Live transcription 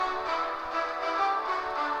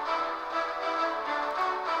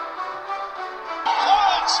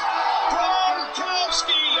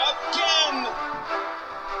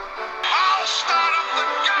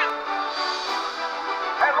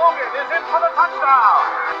touchdown.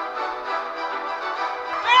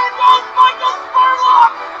 There goes Michael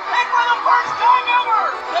Spurlock, and for the first time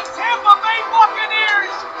ever, the Tampa Bay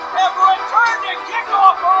Buccaneers have returned a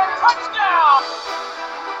kickoff for a touchdown.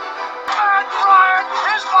 Matt Bryant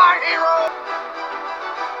is my hero.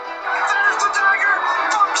 There's the Tiger.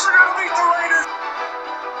 Bucs are going to beat the Raiders.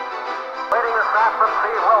 Waiting the snap from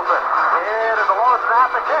Steve Wilson. It is a low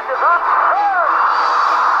snap. The kick is up. Good.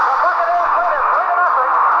 The Buccaneers win it 3-0.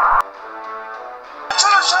 To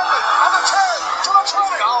the 7, on the 10, to the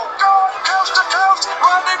 20. Go, coast to coast,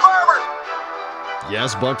 Rodney Barber.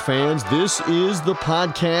 Yes, Buck fans, this is the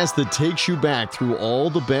podcast that takes you back through all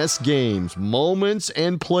the best games, moments,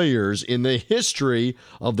 and players in the history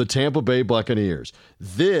of the Tampa Bay Buccaneers.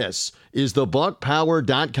 This is the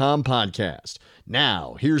BuckPower.com podcast.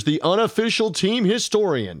 Now, here's the unofficial team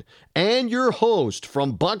historian and your host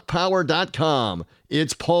from BuckPower.com.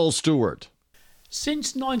 It's Paul Stewart.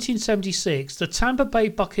 Since 1976, the Tampa Bay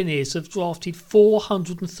Buccaneers have drafted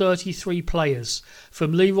 433 players,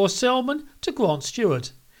 from Leroy Selmon to Grant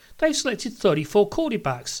Stewart. They've selected 34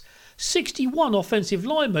 quarterbacks, 61 offensive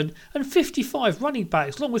linemen and 55 running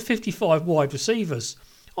backs, along with 55 wide receivers.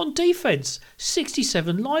 On defense,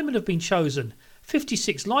 67 linemen have been chosen,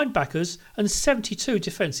 56 linebackers and 72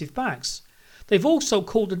 defensive backs. They've also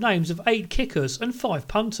called the names of 8 kickers and 5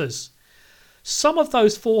 punters. Some of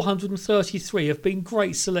those 433 have been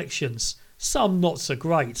great selections, some not so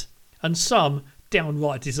great, and some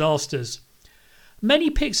downright disasters.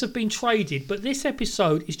 Many picks have been traded, but this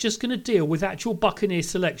episode is just going to deal with actual Buccaneer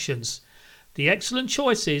selections, the excellent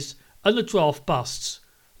choices and the draft busts.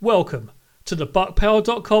 Welcome to the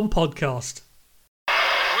BuckPower.com podcast.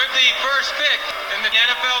 With the first pick in the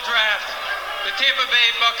NFL Draft, the Tampa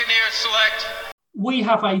Bay Buccaneers select... We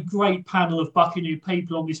have a great panel of Buccaneer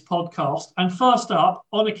people on this podcast. And first up,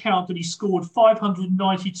 on account that he scored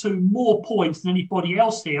 592 more points than anybody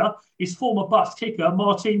else here, is former Bucs kicker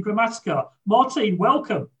Martin Gramatica. Martin,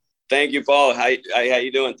 welcome. Thank you, Paul. How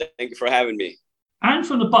you doing? Thank you for having me. And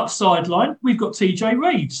from the Bucs sideline, we've got TJ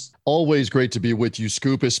Reeves. Always great to be with you,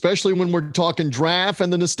 Scoop, especially when we're talking draft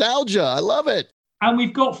and the nostalgia. I love it. And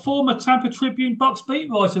we've got former Tampa Tribune Bucs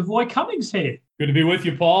beat writer Roy Cummings here. Good to be with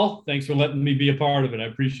you, Paul. Thanks for letting me be a part of it. I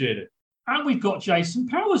appreciate it. And we've got Jason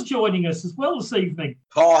Powers joining us as well this evening.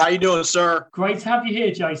 Paul, how you doing, sir? Great to have you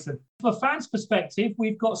here, Jason. From a fan's perspective,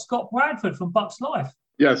 we've got Scott Bradford from Bucs Life.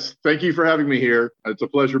 Yes, thank you for having me here. It's a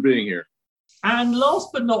pleasure being here. And last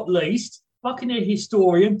but not least, Buccaneer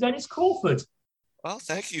historian Dennis Crawford. Well,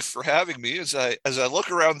 thank you for having me. As I look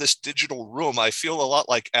around this digital room, I feel a lot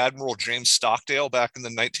like Admiral James Stockdale back in the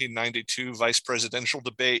 1992 vice presidential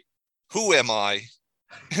debate. Who am I?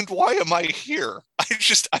 And why am I here? I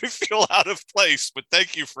feel out of place, but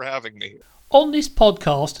thank you for having me. On this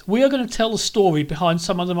podcast, we are going to tell the story behind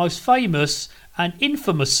some of the most famous and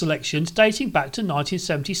infamous selections dating back to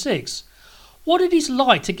 1976. What it is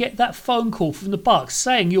like to get that phone call from the Bucs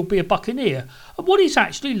saying you'll be a Buccaneer, and what it's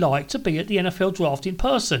actually like to be at the NFL draft in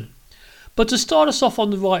person. But to start us off on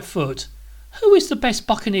the right foot, who is the best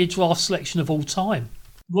Buccaneer draft selection of all time?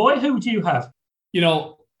 Roy, who would you have? You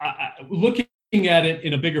know, looking at it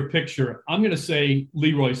in a bigger picture, I'm going to say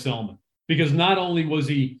Leroy Selmon, because not only was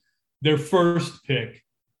he their first pick,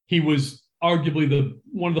 he was arguably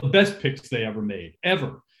one of the best picks they ever made,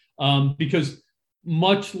 ever. Because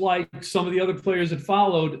much like some of the other players that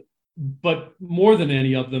followed, but more than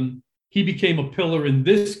any of them, he became a pillar in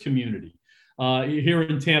this community here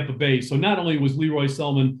in Tampa Bay. So not only was Leroy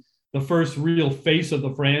Selmon the first real face of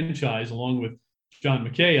the franchise, along with John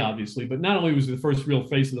McKay, obviously, but not only was he the first real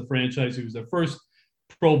face of the franchise, he was their first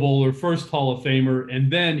Pro Bowler, first Hall of Famer,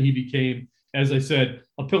 and then he became, as I said,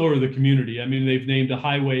 a pillar of the community. I mean, they've named a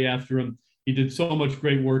highway after him. He did so much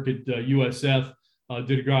great work at USF,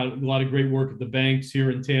 did a lot of great work at the banks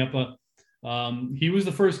here in Tampa. He was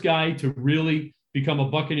the first guy to really become a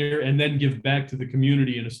Buccaneer and then give back to the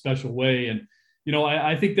community in a special way. And, you know,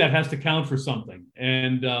 I think that has to count for something.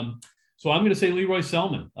 And so I'm going to say Leroy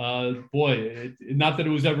Selmon. Not that it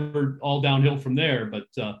was ever all downhill from there, but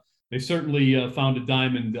they certainly found a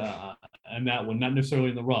diamond in that one. Not necessarily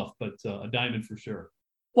in the rough, but a diamond for sure.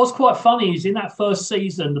 What's quite funny is in that first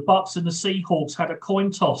season, the Bucs and the Seahawks had a coin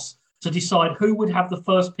toss to decide who would have the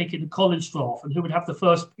first pick in the college draft and who would have the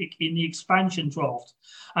first pick in the expansion draft.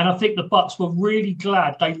 And I think the Bucs were really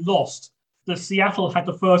glad they lost. That Seattle had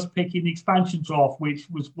the first pick in the expansion draft, which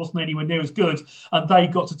wasn't anywhere near as good, and they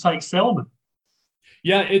got to take Selmon.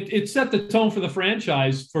 Yeah, it set the tone for the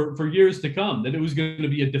franchise for years to come, that it was going to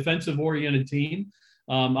be a defensive-oriented team.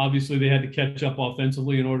 Obviously, they had to catch up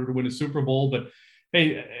offensively in order to win a Super Bowl. But,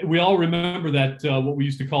 hey, we all remember that what we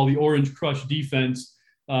used to call the Orange Crush defense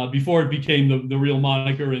before it became the real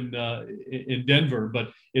moniker in Denver,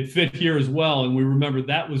 but it fit here as well. And we remember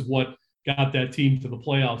that was what got that team to the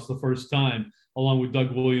playoffs the first time, along with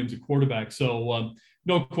Doug Williams at quarterback. So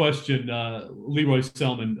no question, Leroy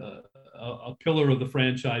Selmon, a pillar of the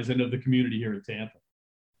franchise and of the community here in Tampa.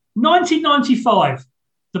 1995,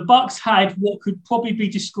 the Bucs had what could probably be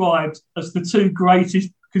described as the two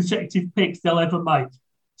greatest consecutive picks they'll ever make.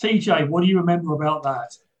 TJ, what do you remember about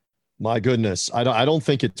that? My goodness. I don't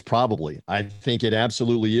think it's probably. I think it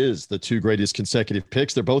absolutely is the two greatest consecutive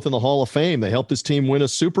picks. They're both in the Hall of Fame. They helped this team win a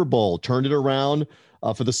Super Bowl, turned it around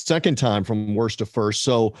for the second time from worst to first.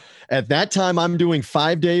 So at that time, I'm doing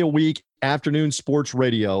 5-day-a-week afternoon sports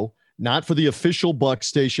radio, not for the official Bucs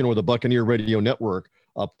station or the Buccaneer Radio Network,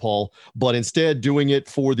 Paul, but instead doing it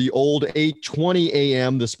for the old 8:20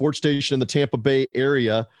 a.m., the sports station in the Tampa Bay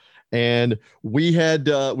area. And we had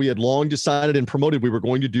long decided and promoted we were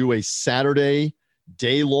going to do a Saturday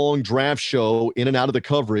day-long draft show in and out of the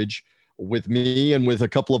coverage with me and with a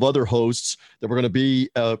couple of other hosts that were going to be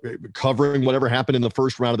covering whatever happened in the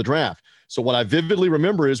first round of the draft. So what I vividly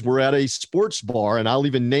remember is we're at a sports bar, and I'll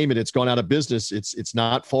even name it. It's gone out of business. It's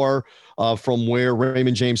not far from where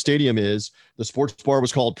Raymond James Stadium is. The sports bar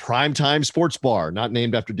was called Primetime Sports Bar, not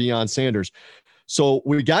named after Deion Sanders. So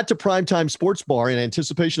we got to Primetime Sports Bar in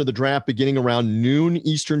anticipation of the draft beginning around noon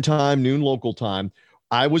Eastern time, noon local time.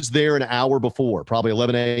 I was there an hour before, probably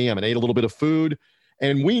 11 a.m., and ate a little bit of food.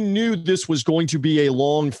 And we knew this was going to be a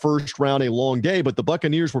long first round, a long day, but the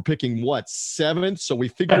Buccaneers were picking, what, 7th? So we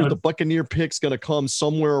figured the Buccaneer pick's going to come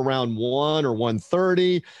somewhere around 1 or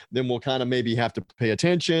 1:30. Then we'll kind of maybe have to pay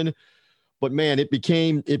attention. But, man, it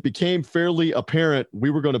became fairly apparent we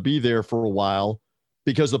were going to be there for a while,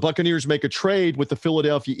 because the Buccaneers make a trade with the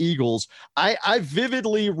Philadelphia Eagles. I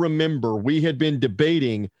vividly remember we had been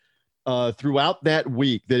debating throughout that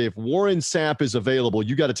week that if Warren Sapp is available,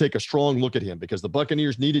 you got to take a strong look at him, because the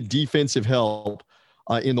Buccaneers needed defensive help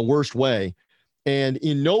in the worst way. And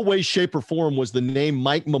in no way, shape, or form was the name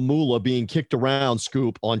Mike Mamula being kicked around,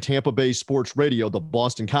 Scoop, on Tampa Bay Sports Radio, the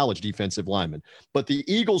Boston College defensive lineman. But the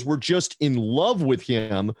Eagles were just in love with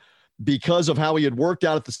him because of how he had worked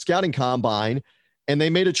out at the scouting combine. And they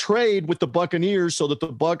made a trade with the Buccaneers so that the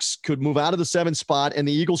Bucs could move out of the 7th spot and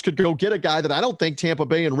the Eagles could go get a guy that I don't think Tampa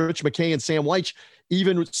Bay and Rich McKay and Sam Weich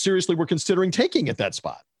even seriously were considering taking at that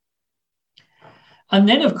spot. And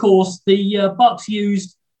then, of course, the Bucs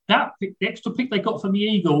used that pick, the extra pick they got from the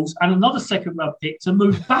Eagles, and another second-round pick to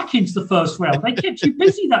move back into the first round. They kept you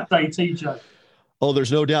busy that day, TJ. Oh,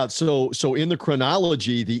 there's no doubt. So in the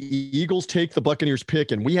chronology, the Eagles take the Buccaneers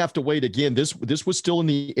pick, and we have to wait again. This was still in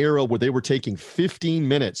the era where they were taking 15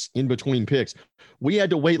 minutes in between picks. We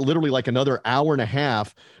had to wait literally like another hour and a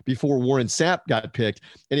half before Warren Sapp got picked.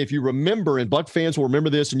 And if you remember, and Buck fans will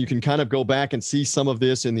remember this, and you can kind of go back and see some of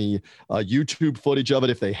this in the YouTube footage of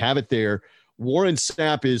it if they have it there, Warren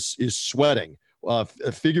Sapp is sweating.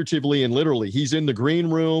 Figuratively and literally. He's in the green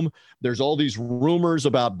room. There's all these rumors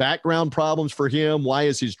about background problems for him. Why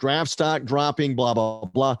is his draft stock dropping? Blah, blah,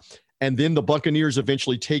 blah. And then the Buccaneers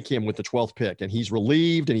eventually take him with the 12th pick, and he's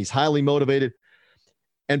relieved and he's highly motivated.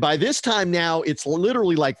 And by this time now, it's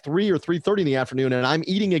literally like 3 or 3:30 in the afternoon, and I'm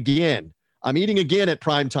eating again. I'm eating again at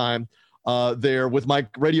prime time there with my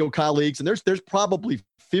radio colleagues, and there's probably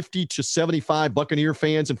 50 to 75 Buccaneer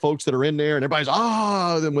fans and folks that are in there, and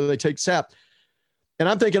everybody's, then when they take Sapp. And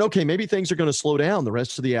I'm thinking, okay, maybe things are going to slow down the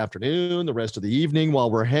rest of the afternoon, the rest of the evening while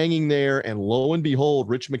we're hanging there. And lo and behold,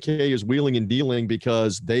 Rich McKay is wheeling and dealing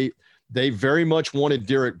because they very much wanted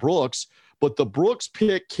Derek Brooks. But the Brooks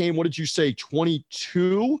pick came, what did you say,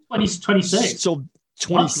 22? 26. So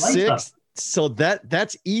 26. So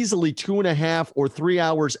that's easily 2.5 or 3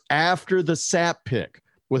 hours after the Sapp pick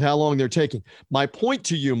with how long they're taking. My point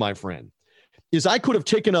to you, my friend, is I could have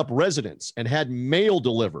taken up residence and had mail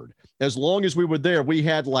delivered. As long as we were there, we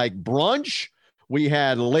had like brunch, we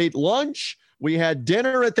had late lunch, we had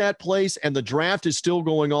dinner at that place, and the draft is still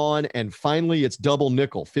going on. And finally, it's double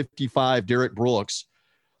nickel, 55, Derek Brooks.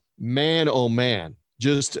 Man, oh man,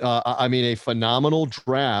 just, a phenomenal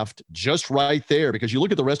draft just right there, because you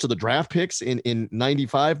look at the rest of the draft picks in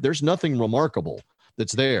 95, there's nothing remarkable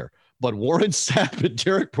that's there. But Warren Sapp and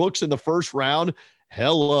Derek Brooks in the first round,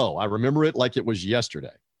 hello. I remember it like it was yesterday.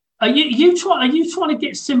 Are you trying to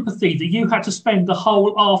get sympathy that you had to spend the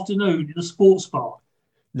whole afternoon in a sports bar?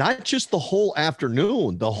 Not just the whole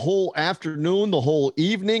afternoon, the whole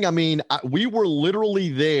evening. I mean, we were literally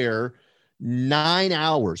there 9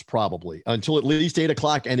 hours probably until at least 8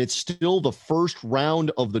 o'clock. And it's still the first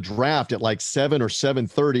round of the draft at like 7 or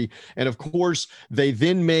 7:30. And of course, they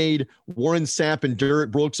then made Warren Sapp and Derek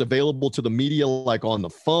Brooks available to the media, like on the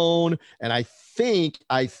phone. And I think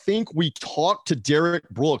we talked to Derek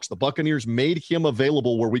Brooks. The Buccaneers made him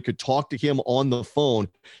available where we could talk to him on the phone.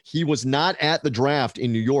 He was not at the draft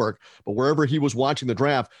in New York, but wherever he was watching the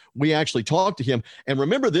draft, we actually talked to him. And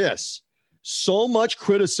remember this, so much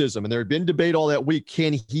criticism, and there had been debate all that week.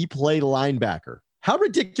 Can he play linebacker? How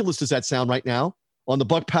ridiculous does that sound right now on the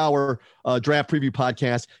Buck Power Draft Preview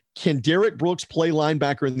podcast? Can Derek Brooks play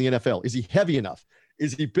linebacker in the NFL? Is he heavy enough?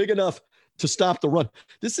 Is he big enough to stop the run?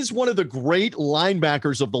 This is one of the great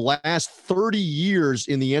linebackers of the last 30 years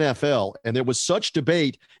in the NFL, and there was such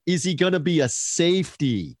debate. Is he going to be a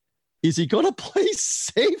safety? Is he going to play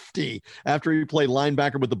safety after he played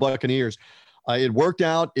linebacker with the Buccaneers? It worked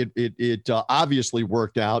out. It obviously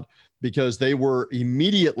worked out because they were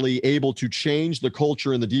immediately able to change the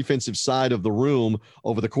culture in the defensive side of the room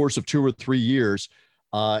over the course of 2 or 3 years,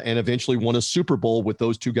 and eventually won a Super Bowl with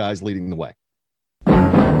those two guys leading the way.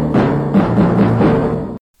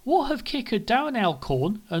 What have kicker Darren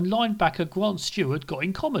Alcorn and linebacker Grant Stewart got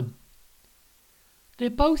in common? They're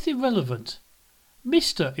both irrelevant.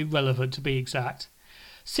 Mr. Irrelevant, to be exact.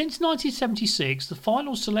 Since 1976, the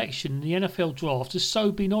final selection in the NFL draft has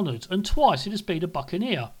so been honoured, and twice it has been a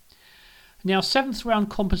Buccaneer. Now, 7th round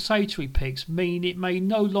compensatory picks mean it may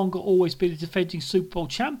no longer always be the defending Super Bowl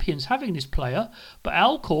champions having this player, but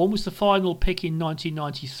Alcorn was the final pick in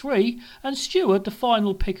 1993 and Stewart the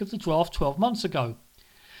final pick of the draft 12 months ago.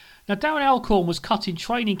 Now, Darren Alcorn was cut in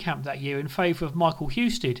training camp that year in favour of Michael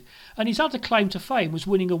Husted, and his other claim to fame was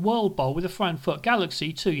winning a World Bowl with the Frankfurt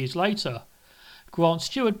Galaxy 2 years later. Grant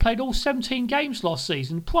Stewart played all 17 games last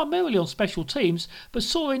season, primarily on special teams, but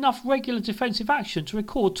saw enough regular defensive action to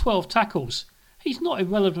record 12 tackles. He's not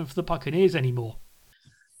irrelevant for the Buccaneers anymore.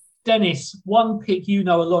 Dennis, one pick you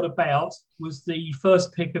know a lot about was the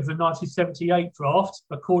first pick of the 1978 draft,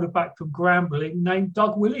 a quarterback from Grambling named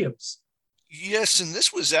Doug Williams. Yes, and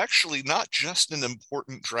this was actually not just an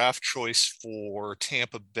important draft choice for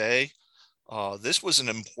Tampa Bay. This was an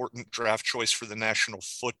important draft choice for the National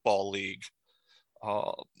Football League.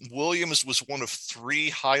 Williams was one of 3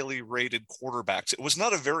 highly rated quarterbacks. It was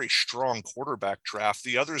not a very strong quarterback draft.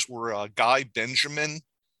 The others were Guy Benjamin,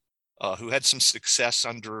 who had some success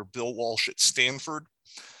under Bill Walsh at Stanford,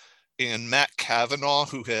 and Matt Cavanaugh,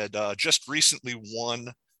 who had just recently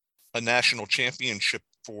won a national championship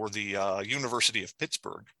for the University of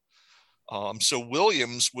Pittsburgh. So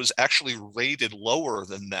Williams was actually rated lower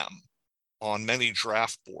than them on many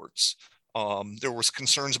draft boards. There was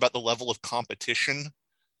concerns about the level of competition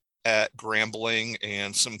at Grambling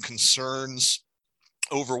and some concerns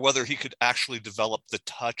over whether he could actually develop the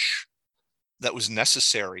touch that was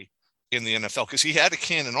necessary in the NFL, because he had a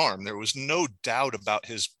cannon arm. There was no doubt about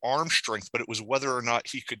his arm strength, but it was whether or not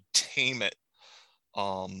he could tame it.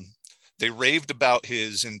 They raved about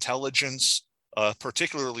his intelligence,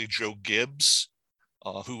 particularly Joe Gibbs,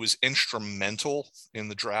 who was instrumental in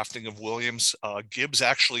the drafting of Williams. Gibbs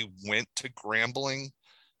actually went to Grambling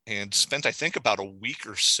and spent, I think, about a week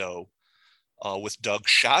or so with Doug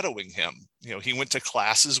shadowing him. You know, he went to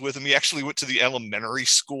classes with him. He actually went to the elementary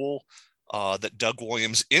school that Doug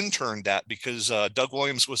Williams interned at, because Doug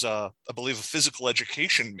Williams was, I believe, a physical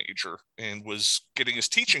education major and was getting his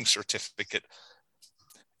teaching certificate.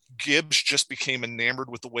 Gibbs just became enamored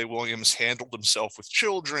with the way Williams handled himself with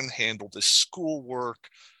children, handled his schoolwork.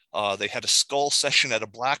 They had a skull session at a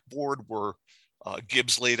blackboard where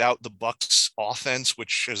Gibbs laid out the Bucs offense,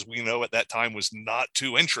 which, as we know at that time, was not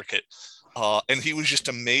too intricate. And he was just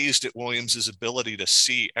amazed at Williams's ability to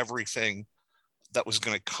see everything that was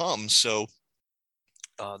going to come. So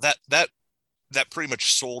that pretty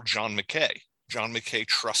much sold John McKay. John McKay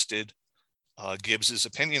trusted Gibbs's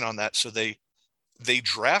opinion on that, so they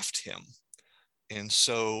draft him. And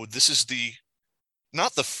so this is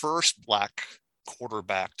not the first black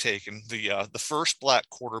quarterback taken. The first black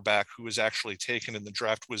quarterback who was actually taken in the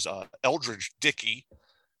draft was Eldridge Dickey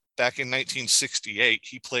back in 1968.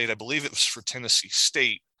 He played, I believe it was for Tennessee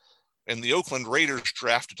State, and the Oakland Raiders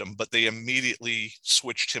drafted him, but they immediately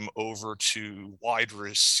switched him over to wide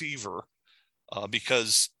receiver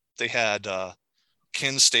because they had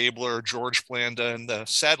Ken Stabler, George Blanda, and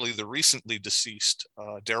sadly the recently deceased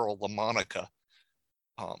Daryl LaMonica.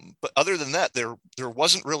 But other than that, there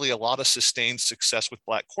wasn't really a lot of sustained success with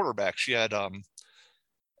black quarterbacks. You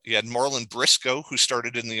had Marlon Briscoe, who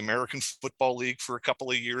started in the American Football League for a couple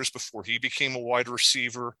of years before he became a wide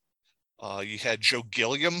receiver. You had Joe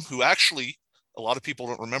Gilliam, who actually, a lot of people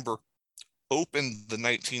don't remember, opened the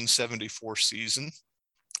 1974 season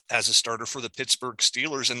as a starter for the Pittsburgh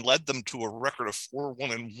Steelers and led them to a record of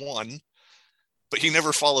 4-1-1, but he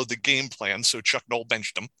never followed the game plan, so Chuck Noll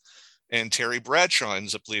benched him. And Terry Bradshaw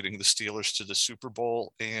ends up leading the Steelers to the Super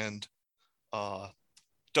Bowl. And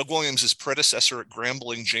Doug Williams' predecessor at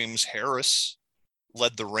Grambling, James Harris,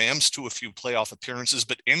 led the Rams to a few playoff appearances,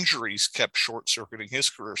 but injuries kept short-circuiting his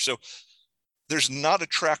career. So there's not a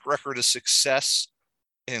track record of success.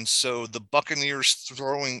 And so the Buccaneers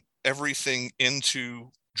throwing everything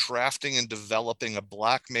into drafting and developing a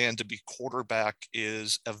black man to be quarterback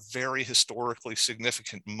is a very historically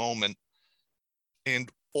significant moment. And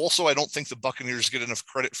also, I don't think the Buccaneers get enough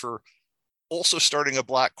credit for also starting a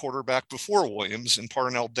black quarterback before Williams and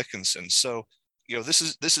Parnell Dickinson. So,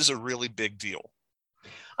 this is a really big deal.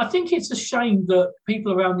 I think it's a shame that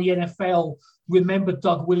people around the NFL remember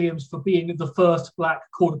Doug Williams for being the first black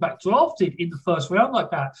quarterback drafted in the first round like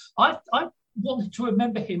that. I wanted to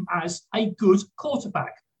remember him as a good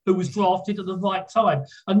quarterback who was drafted at the right time.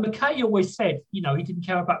 And McKay always said, he didn't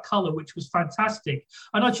care about color, which was fantastic.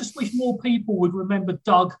 And I just wish more people would remember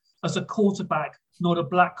Doug as a quarterback, not a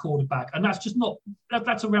black quarterback. And that's just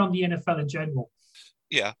that's around the NFL in general.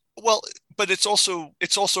 Yeah. Well, but it's also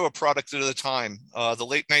a product of the time. The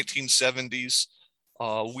late 1970s,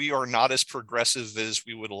 we are not as progressive as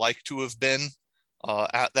we would like to have been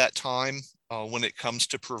at that time when it comes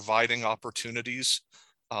to providing opportunities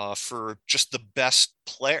for just the best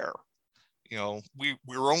player. We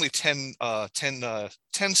were only 10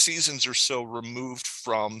 seasons or so removed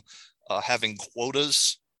from having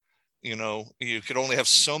quotas. You could only have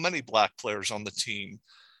so many black players on the team.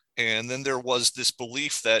 And then there was this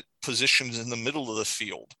belief that positions in the middle of the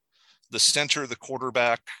field, the center, the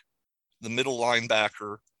quarterback, the middle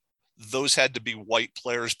linebacker, those had to be white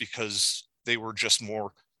players because they were just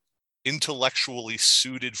more intellectually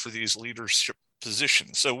suited for these leadership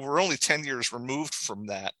positions. So we're only 10 years removed from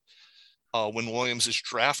that when Williams is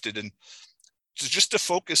drafted. And just to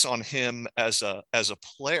focus on him as a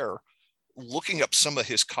player, looking up some of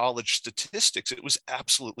his college statistics, it was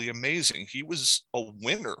absolutely amazing. He was a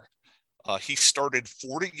winner. He started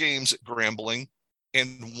 40 games at Grambling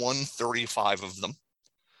and won 35 of them.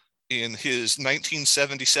 In his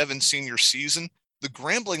 1977 senior season, the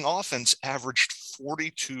Grambling offense averaged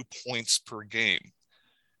 42 points per game.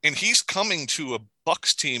 And he's coming to a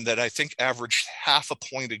Bucs team that I think averaged half a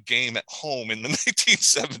point a game at home in the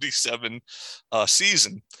 1977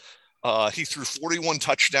 season. He threw 41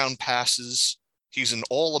 touchdown passes. He's an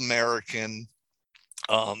All-American.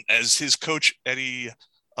 As his coach, Eddie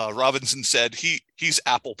Robinson, said, he's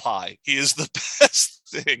apple pie. He is the best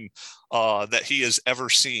thing that he has ever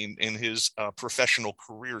seen in his professional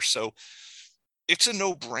career. So it's a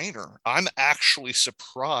no-brainer. I'm actually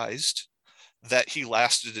surprised that he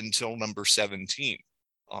lasted until number 17.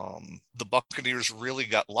 The Buccaneers really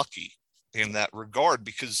got lucky in that regard,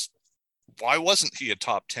 because why wasn't he a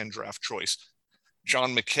top 10 draft choice?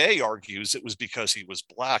 John McKay argues it was because he was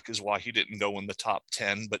black is why he didn't go in the top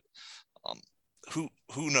 10, but who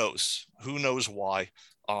knows? Who knows why?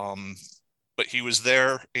 But he was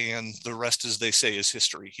there, and the rest, as they say, is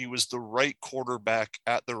history. He was the right quarterback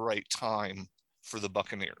at the right time for the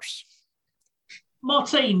Buccaneers.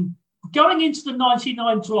 Martin, going into the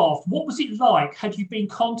 99 draft, what was it like? Had you been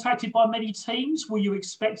contacted by many teams? Were you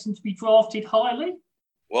expecting to be drafted highly?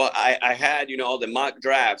 Well, I had, the mock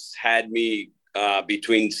drafts had me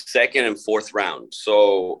between second and fourth round.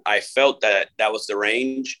 So I felt that was the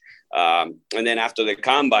range. And then after the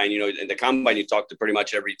combine, in the combine, you talk to pretty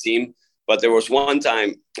much every team. But there was one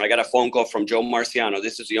time I got a phone call from Joe Marciano.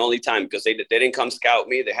 This is the only time, because they didn't come scout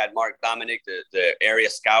me. They had Mark Dominic, the area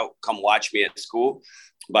scout, come watch me at school.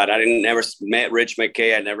 But I never met Rich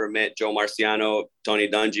McKay. I never met Joe Marciano, Tony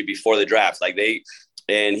Dungy before the draft.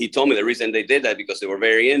 And he told me the reason they did that because they were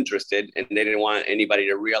very interested and they didn't want anybody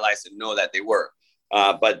to realize and know that they were.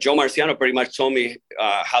 But Joe Marciano pretty much told me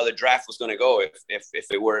how the draft was going to go if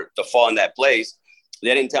it were to fall in that place.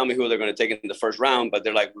 They didn't tell me who they're going to take in the first round, but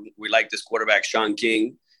they're like, we like this quarterback, Sean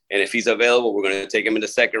King. And if he's available, we're going to take him in the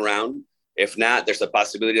second round. If not, there's a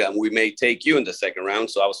possibility that we may take you in the second round.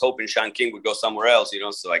 So I was hoping Sean King would go somewhere else,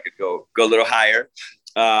 so I could go a little higher.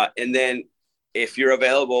 And then if you're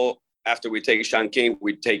available after we take Sean King,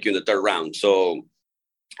 we'd take you in the third round. So,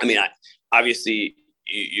 obviously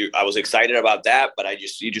I was excited about that, but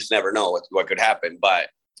you just never know what could happen. But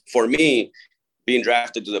for me, being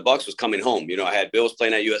drafted to the Bucs was coming home. I had Bills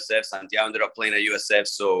playing at USF. Santiago ended up playing at USF.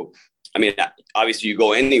 So, obviously you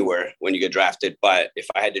go anywhere when you get drafted, but if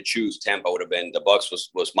I had to choose, Tampa would have been, the Bucs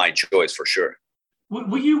was my choice for sure.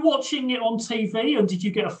 Were you watching it on TV, and did you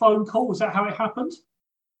get a phone call? Was that how it happened?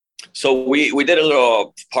 So we did a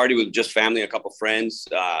little party with just family, a couple friends,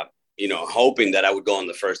 hoping that I would go on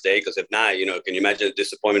the first day. Because if not, can you imagine the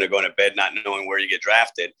disappointment of going to bed not knowing where you get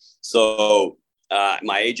drafted? So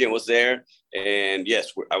my agent was there. And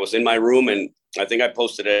yes, I was in my room, and I think I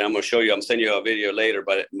posted it. I'm going to show you. I'm sending you a video later.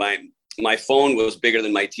 But my phone was bigger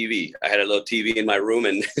than my TV. I had a little TV in my room,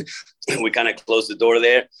 and we kind of closed the door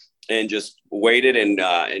there and just waited and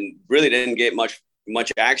really didn't get much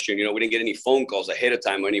action. We didn't get any phone calls ahead of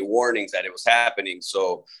time or any warnings that it was happening.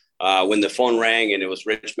 So when the phone rang and it was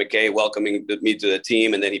Rich McKay welcoming me to the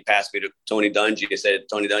team, and then he passed me to Tony Dungy and said,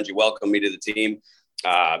 "Tony Dungy, welcome me to the team."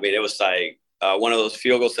 It was like one of those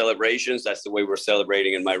field goal celebrations. That's the way we're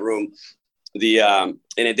celebrating in my room. And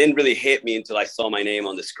it didn't really hit me until I saw my name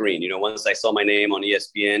on the screen. Once I saw my name on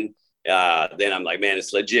ESPN, then I'm like, man,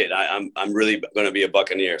 it's legit. I'm really going to be a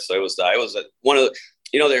Buccaneer. So it was one of the,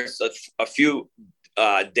 there's a few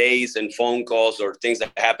days and phone calls or things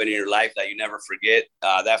that happen in your life that you never forget.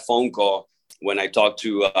 That phone call when I talked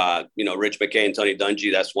to, Rich McKay and Tony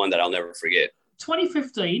Dungy, that's one that I'll never forget.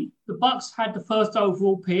 2015, the Bucs had the first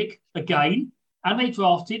overall pick again, and they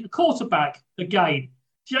drafted a quarterback again.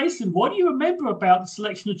 Jason, what do you remember about the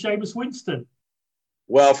selection of Jameis Winston?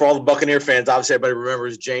 Well, for all the Buccaneer fans, obviously everybody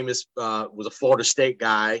remembers Jameis was a Florida State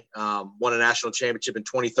guy, won a national championship in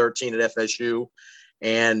 2013 at FSU,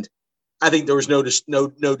 and I think there was no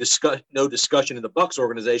discussion in the Bucs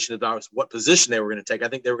organization about what position they were going to take. I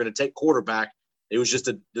think they were going to take quarterback. It was just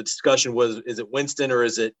the discussion was, is it Winston or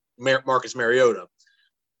is it Marcus Mariota?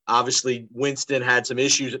 Obviously, Winston had some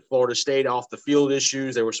issues at Florida State, off the field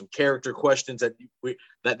issues. There were some character questions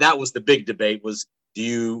that was the big debate. Was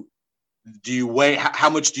do you weigh how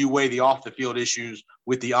much do you weigh the off the field issues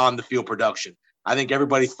with the on the field production? I think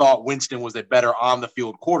everybody thought Winston was a better on the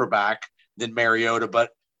field quarterback than Mariota, but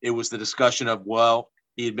it was the discussion of, well,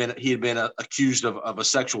 he had been accused of a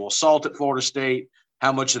sexual assault at Florida State.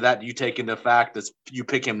 How much of that do you take into fact that you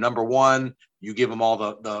pick him number one? You give him all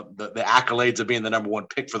the accolades of being the number one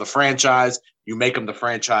pick for the franchise. You make him the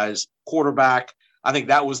franchise quarterback. I think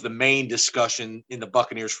that was the main discussion in the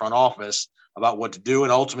Buccaneers front office about what to do.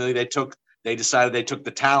 And ultimately they decided they took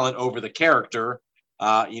the talent over the character.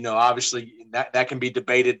 Obviously that can be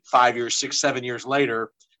debated 5 years, 6, 7 years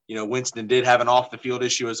later. Winston did have an off the field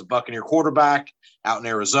issue as a Buccaneer quarterback out in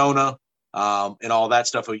Arizona, and all that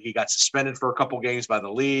stuff. He got suspended for a couple games by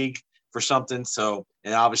the league for something. So,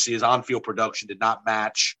 and obviously his on-field production did not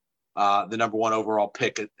match the number one overall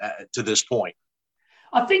pick to this point.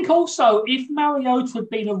 I think also if Mariota had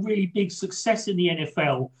been a really big success in the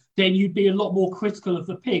NFL, then you'd be a lot more critical of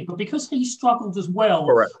the pick. But because he struggled as well,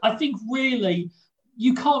 correct, I think really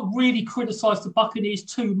you can't really criticize the Buccaneers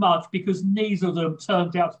too much because neither of them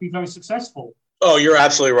turned out to be very successful. Oh, you're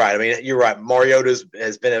absolutely right. I mean, you're right. Mariota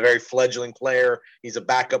has been a very fledgling player. He's a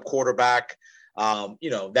backup quarterback.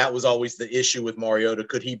 That was always the issue with Mariota.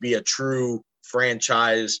 Could he be a true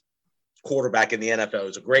franchise quarterback in the NFL? He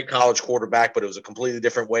was a great college quarterback, but it was a completely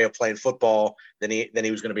different way of playing football than he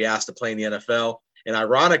was going to be asked to play in the NFL. And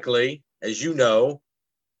ironically, as you know,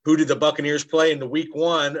 who did the Buccaneers play in the week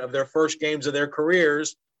one of their first games of their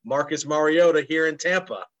careers? Marcus Mariota here in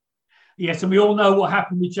Tampa. Yes, and we all know what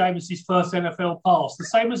happened with Jameis's first NFL pass. The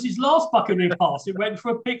same as his last Buccaneer pass. It went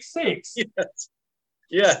for a pick six.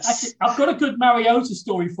 Yes. Actually, I've got a good Mariota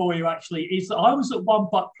story for you, actually. Is that I was at One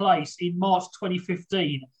Buck Place in March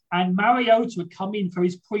 2015, and Mariota had come in for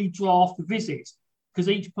his pre-draft visit because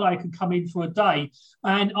each player can come in for a day.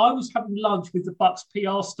 And I was having lunch with the Bucs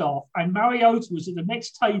PR staff, and Mariota was at the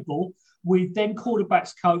next table with then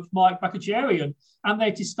quarterbacks coach Mike Bakajarian, and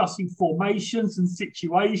they're discussing formations and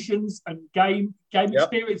situations and game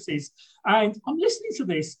experiences. And I'm listening to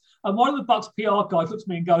this, and one of the Bucs PR guys looks at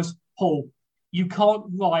me and goes, "Paul, you can't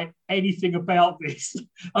write anything about this."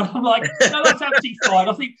 And I'm like, no, that's absolutely fine.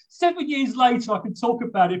 I think 7 years later I can talk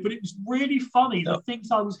about it, but it was really funny, the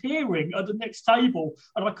things I was hearing at the next table,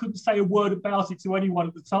 and I couldn't say a word about it to anyone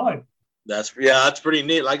at the time. That's pretty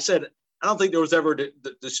neat. Like I said, I don't think there was ever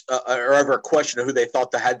ever a question of who they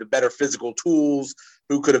thought that had the better physical tools,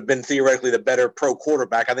 who could have been theoretically the better pro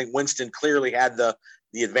quarterback. I think Winston clearly had the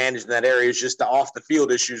advantage in that area. It's just the off the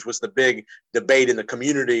field issues was the big debate in the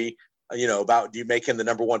community. About do you make him the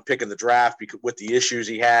number one pick in the draft because with the issues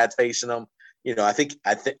he had facing him. I think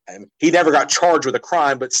he never got charged with a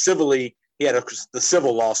crime, but civilly he had the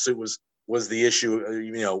civil lawsuit was the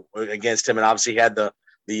issue, against him, and obviously he had the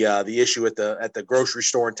issue at the grocery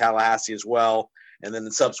store in Tallahassee as well, and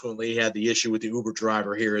then subsequently he had the issue with the Uber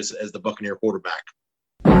driver here as the Buccaneer quarterback.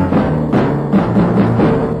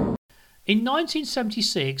 In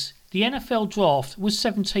 1976, The NFL draft was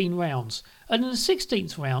 17 rounds, and in the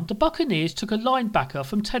 16th round, the Buccaneers took a linebacker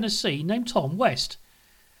from Tennessee named Tom West.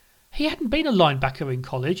 He hadn't been a linebacker in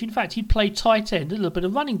college. In fact, he'd played tight end and a little bit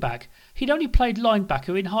of running back. He'd only played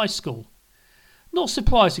linebacker in high school. Not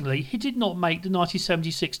surprisingly, he did not make the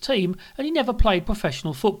 1976 team, and he never played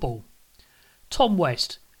professional football. Tom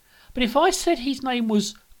West. But if I said his name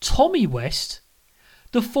was Tommy West,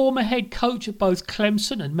 the former head coach at both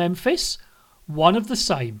Clemson and Memphis, one of the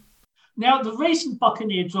same. Now, the recent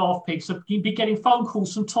Buccaneer draft picks have been getting phone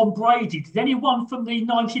calls from Tom Brady. Did anyone from the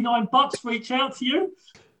 99 Bucks reach out to you?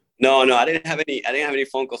 No, I didn't have any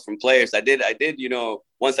phone calls from players. I did,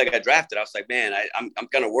 once I got drafted, I was like, man, I'm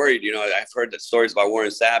kind of worried. I've heard the stories about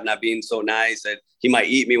Warren Sapp not being so nice, that he might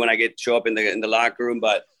eat me when I show up in the locker room,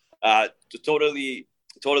 but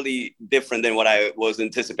totally different than what I was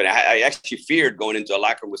anticipating. I actually feared going into a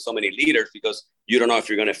locker room with so many leaders because you don't know if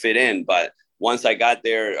you're going to fit in. But once I got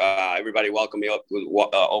there, everybody welcomed me up with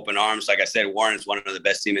open arms. Like I said, Warren's one of the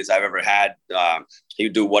best teammates I've ever had. He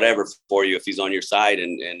would do whatever for you if he's on your side.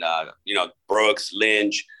 And Brooks,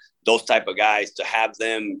 Lynch, those type of guys, to have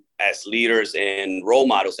them as leaders and role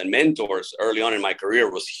models and mentors early on in my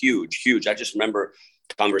career was huge. I just remember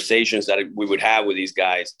conversations that we would have with these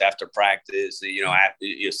guys after practice,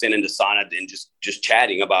 sitting in the sauna and just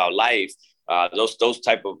chatting about life. Those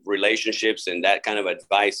type of relationships and that kind of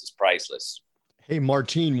advice is priceless. Hey,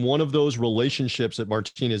 Martine, one of those relationships that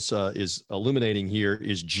Martine is illuminating here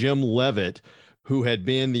is Jim Leavitt, who had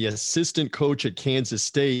been the assistant coach at Kansas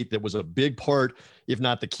State. That was a big part, if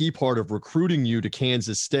not the key part, of recruiting you to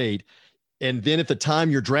Kansas State. And then at the time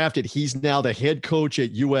you're drafted, he's now the head coach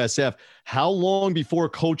at USF. How long before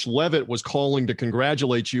Coach Leavitt was calling to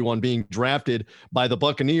congratulate you on being drafted by the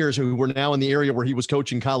Buccaneers, who were now in the area where he was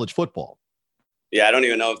coaching college football? Yeah, I don't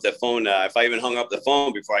even know if the phone, if I even hung up the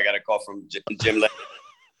phone before I got a call from Jim Leavitt.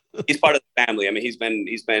 He's part of the family. I mean, he's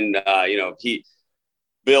been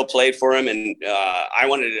Bill played for him, and I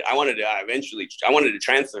wanted to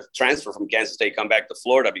transfer from Kansas State, come back to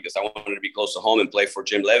Florida because I wanted to be close to home and play for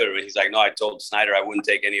Jim Leavitt. And he's like, no, I told Snyder I wouldn't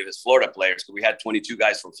take any of his Florida players because we had 22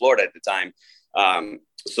 guys from Florida at the time.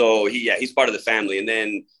 So he's part of the family. And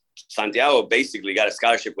then Santiago basically got a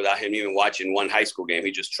scholarship without him even watching one high school game.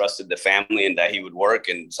 He just trusted the family and that he would work.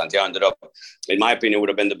 And Santiago ended up, in my opinion, would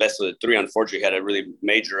have been the best of the three. Unfortunately, he had a really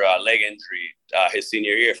major leg injury his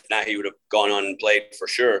senior year. If not, he would have gone on and played for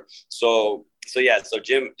sure. So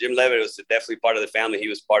Jim Leavitt was definitely part of the family. He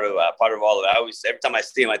was part of all of it. Every time I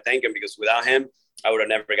see him, I thank him because without him, I would have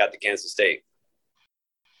never got to Kansas State.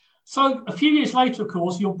 So a few years later, of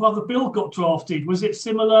course, your brother Bill got drafted. Was it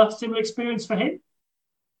similar experience for him?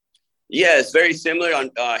 Yeah, it's very similar.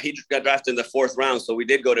 He got drafted in the 4th round, so we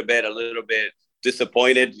did go to bed a little bit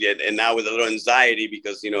disappointed and now with a little anxiety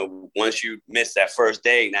because, once you miss that first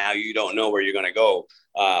day, now you don't know where you're going to go.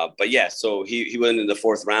 But yeah, so he went in the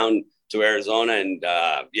 4th round to Arizona, and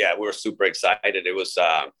we were super excited. It was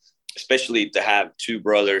especially to have two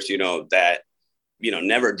brothers, that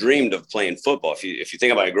never dreamed of playing football. If you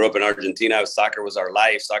think about it, I grew up in Argentina. Soccer was our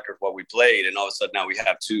life. Soccer is what we played, and all of a sudden now we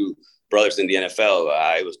have two brothers in the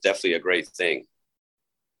NFL. It was definitely a great thing.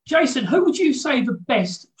 Jason, who would you say the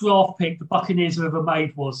best draft pick the Buccaneers have ever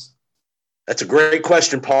made was? That's a great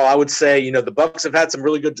question, Paul. I would say, the Bucs have had some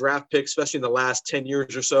really good draft picks, especially in the last 10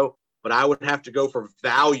 years or so. But I would have to go for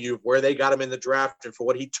value of where they got him in the draft and for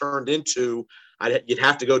what he turned into. You'd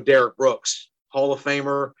have to go Derrick Brooks, Hall of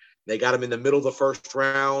Famer. They got him in the middle of the 1st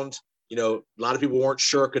round. A lot of people weren't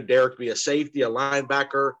sure, could Derrick be a safety, a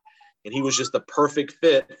linebacker? And he was just the perfect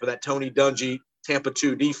fit for that Tony Dungy Tampa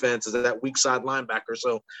 2 defense as that weak side linebacker.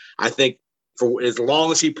 So I think for as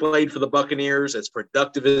long as he played for the Buccaneers, as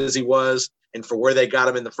productive as he was, and for where they got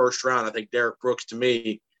him in the 1st round, I think Derrick Brooks, to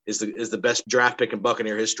me, is the best draft pick in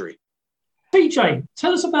Buccaneer history. PJ,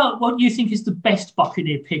 tell us about what you think is the best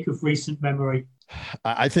Buccaneer pick of recent memory.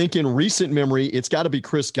 I think in recent memory, it's got to be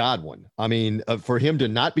Chris Godwin. I mean, for him to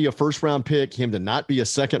not be a 1st-round pick, him to not be a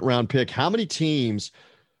 2nd-round pick, how many teams,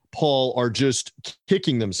 Paul, are just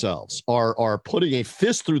kicking themselves, are putting a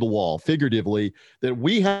fist through the wall, figuratively, that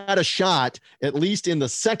we had a shot, at least in the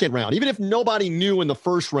 2nd round, even if nobody knew in the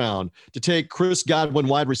 1st round, to take Chris Godwin,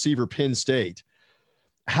 wide receiver, Penn State.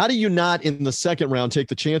 How do you not in the 2nd round take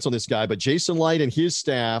the chance on this guy? But Jason Light and his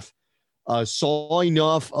staff saw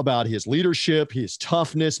enough about his leadership, his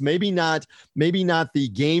toughness, maybe not the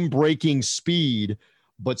game-breaking speed,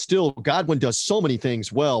 but still, Godwin does so many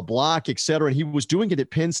things well, block, et cetera, and he was doing it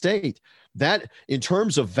at Penn State. That, in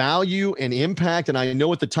terms of value and impact, and I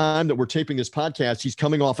know at the time that we're taping this podcast, he's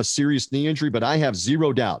coming off a serious knee injury, but I have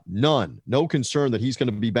zero doubt, no concern that he's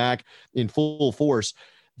going to be back in full force.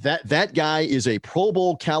 that guy is a Pro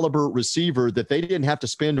Bowl caliber receiver that they didn't have to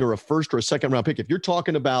spend or a first or a second round pick. If you're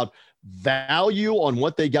talking about value on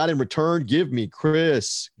what they got in return, give me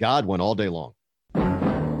Chris Godwin all day long.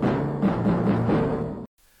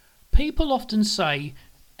 People often say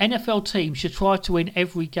NFL teams should try to win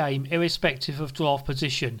every game irrespective of draft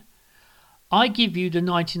position. I give you the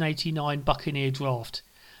 1989 Buccaneer draft.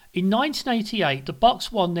 In 1988, the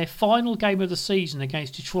Bucs won their final game of the season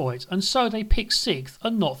against Detroit, and so they picked 6th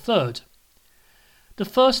and not 3rd. The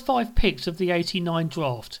first 5 picks of the 89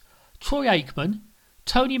 draft: Troy Aikman,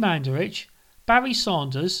 Tony Mandarich, Barry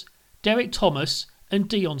Sanders, Derek Thomas, and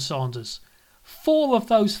Deion Sanders. 4 of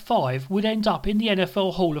those 5 would end up in the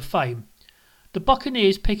NFL Hall of Fame. The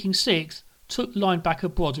Buccaneers picking 6th took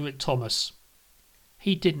linebacker Broderick Thomas.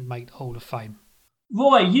 He didn't make the Hall of Fame.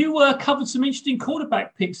 Roy, you covered some interesting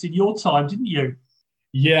quarterback picks in your time, didn't you?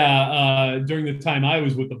 Yeah, during the time I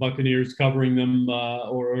was with the Buccaneers covering them,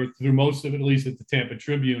 or through most of it, at least at the Tampa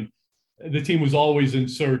Tribune, the team was always in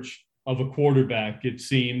search of a quarterback, it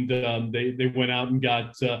seemed. They went out and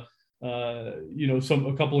got a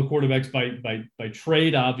couple of quarterbacks by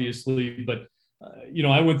trade, obviously, but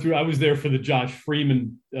I was there for the Josh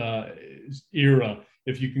Freeman era,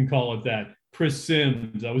 if you can call it that. Chris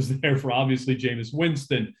Sims. I was there for, obviously, Jameis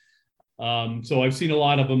Winston. So I've seen a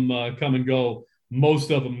lot of them come and go,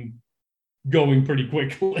 most of them going pretty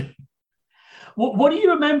quickly. What do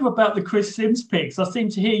you remember about the Chris Sims picks? I seem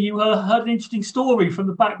to hear you heard an interesting story from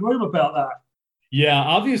the back room about that. Yeah,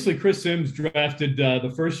 obviously Chris Sims drafted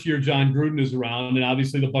the first year John Gruden is around, and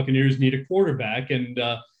obviously the Buccaneers need a quarterback. And,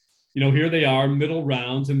 here they are, middle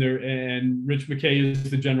rounds, and Rich McKay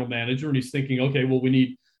is the general manager, and he's thinking, okay, well, we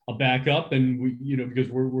need a backup, and we, because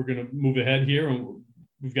we're going to move ahead here, and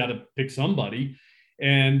we've got to pick somebody.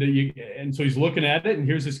 And so he's looking at it, and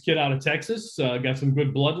here's this kid out of Texas, got some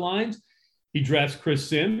good bloodlines. He drafts Chris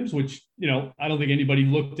Sims, which, I don't think anybody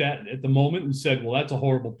looked at the moment and said, well, that's a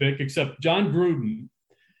horrible pick, except John Gruden,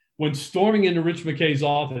 when storming into Rich McKay's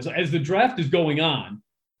office as the draft is going on,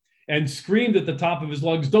 and screamed at the top of his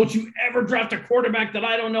lungs, "Don't you ever draft a quarterback that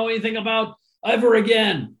I don't know anything about ever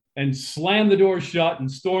again," and slammed the door shut and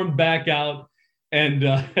stormed back out. And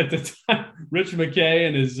at the time, Rich McKay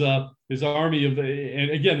and his army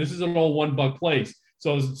and again, this is an all $1 place.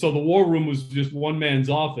 So the war room was just one man's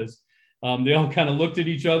office. They all kind of looked at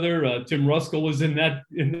each other. Tim Ruskell was in that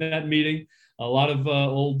meeting. A lot of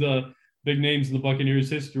old big names in the Buccaneers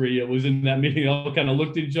history was in that meeting. They all kind of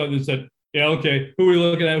looked at each other and said, "Yeah, okay, who are we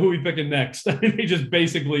looking at? Who are we picking next?" I mean, they just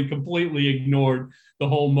basically completely ignored the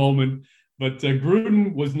whole moment. But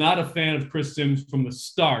Gruden was not a fan of Chris Sims from the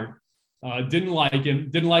start. Didn't like him.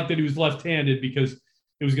 Didn't like that he was left-handed because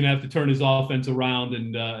he was going to have to turn his offense around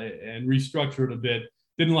and restructure it a bit.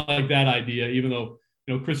 Didn't like that idea, even though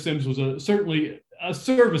Chris Sims was certainly a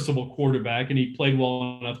serviceable quarterback, and he played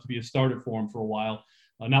well enough to be a starter for him for a while.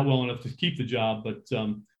 Not well enough to keep the job, but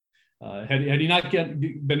had he not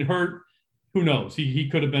been hurt, who knows? He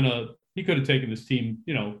could have taken this team,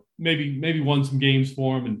 maybe won some games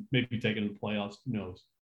for him and maybe taken to the playoffs. Who knows?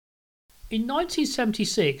 In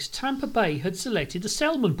 1976, Tampa Bay had selected the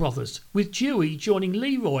Selman brothers, with Dewey joining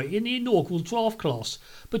Leroy in the inaugural draft class.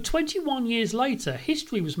 But 21 years later,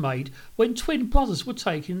 history was made when twin brothers were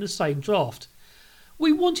taken in the same draft.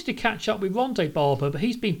 We wanted to catch up with Rondé Barber, but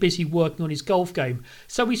he's been busy working on his golf game,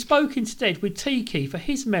 so we spoke instead with Tiki for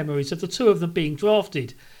his memories of the two of them being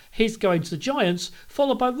drafted. His going to the Giants,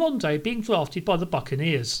 followed by Rondé being drafted by the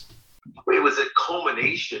Buccaneers. It was a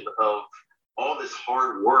culmination of all this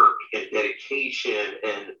hard work and dedication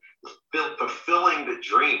and fulfilling the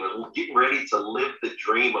dream and getting ready to live the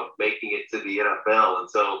dream of making it to the NFL. And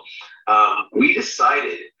so we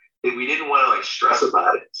decided that we didn't want to stress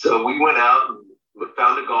about it. So we went out and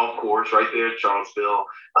found a golf course right there in Charlottesville,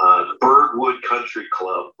 Birdwood Country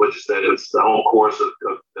Club, which is the home course of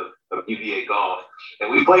UVA golf.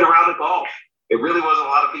 And we played around the golf. It really wasn't a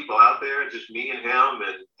lot of people out there, just me and him.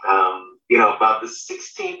 And, about the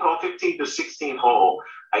 15th or 16th hole,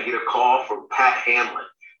 I get a call from Pat Hanlon.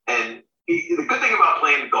 And the good thing about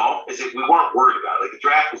playing golf is that we weren't worried about it. The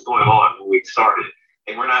draft was going on when we started.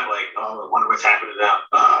 And we're not like, oh, I wonder what's happening now.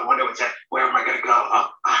 I wonder what's happening. Where am I going to go? I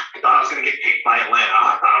thought I was going to get picked by Atlanta.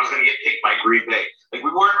 I thought I was going to get picked by Green Bay. Like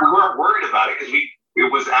we weren't worried about it because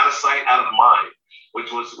it was out of sight, out of mind,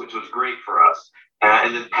 which was great for us.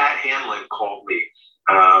 And then Pat Hanlon called me.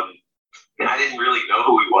 And I didn't really know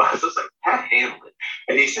who he was. I was like, Pat Hanlon.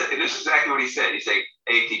 And he said, and this is exactly what he said. He said,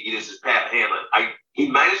 "Hey, Tiki, this is Pat Hanlon." He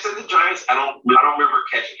might have said the Giants. I don't remember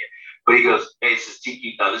catching it. But he goes, "Hey, this is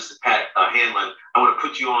Tiki. This is Pat Hanlon. I want to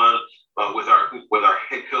put you on with our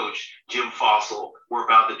head coach, Jim Fossil. We're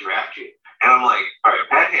about to draft you." And I'm like, all right,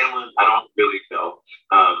 Pat Hamlin, I don't really know.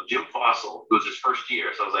 Jim Fossil, it was his first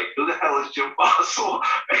year. So I was like, who the hell is Jim Fossil?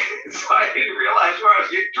 So I didn't realize where I was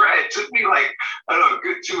getting dragged. It took me like, I don't know, a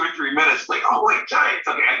good 2 or 3 minutes. Like, oh, wait, Giants.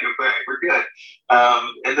 Okay, I get back. We're good.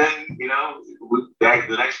 And then,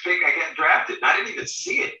 the next pick, I got drafted. And I didn't even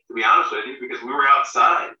see it, to be honest with you, because we were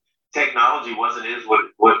outside. Technology wasn't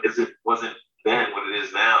wasn't then what it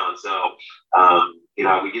is now. And so,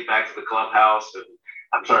 we get back to the clubhouse and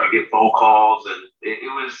I'm starting to get phone calls, and it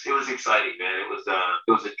was exciting, man.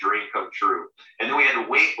 It was a dream come true. And then we had to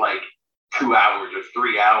wait like 2 hours or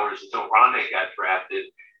 3 hours until Rondé got drafted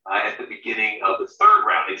at the beginning of the third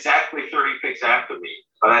round, exactly 30 picks after me.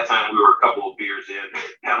 By that time, we were a couple of beers in.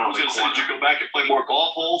 I was going to say, did you go back and play more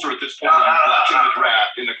golf holes, or at this point, watching the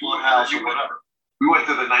draft in the clubhouse or whatever? We went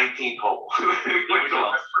to the 19th hole. We went to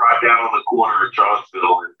drive down on the corner of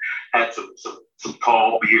Charlottesville and had some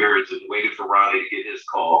tall beers and waited for Ronnie to get his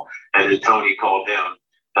call. And then Tony called him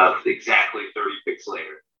exactly 30 picks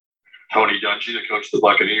later. Tony Dungy, the coach of the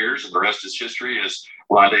Buccaneers, and the rest is history, as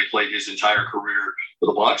Ronnie played his entire career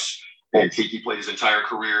for the Bucs, and Tiki played his entire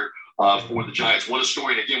career for the Giants. What a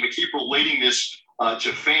story. And again, we keep relating this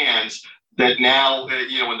to fans that now,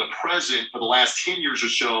 in the present, for the last 10 years or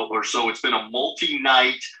so, it's been a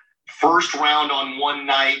multi-night, first round on one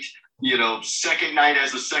night, second night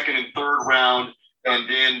as the second and third round, and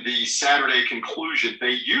then the Saturday conclusion.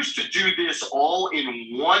 They used to do this all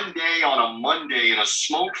in one day on a Monday in a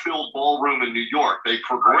smoke-filled ballroom in New York. They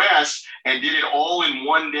progressed and did it all in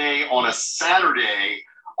one day on a Saturday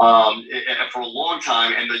for a long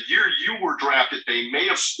time. And the year you were drafted, they may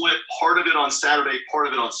have split part of it on Saturday, part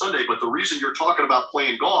of it on Sunday. But the reason you're talking about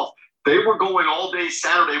playing golf, they were going all day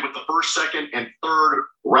Saturday with the first, second, and third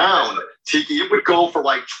round. Tiki, it would go for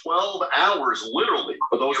like 12 hours, literally,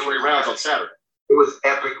 for those 3 rounds on Saturday. It was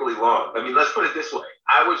epically long. I mean, let's put it this way.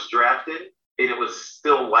 I was drafted, and it was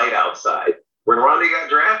still light outside. When Ronnie got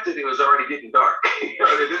drafted, it was already getting dark.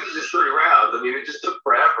 This is just 3 rounds. I mean, it just took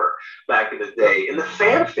forever back in the day. And the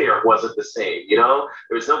fanfare wasn't the same, There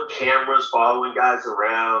was no cameras following guys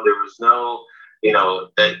around. There was no,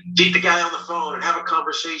 get the guy on the phone and have a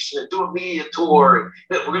conversation and do a media tour.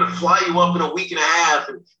 And we're going to fly you up in a week and a half.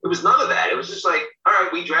 And it was none of that. It was just like, all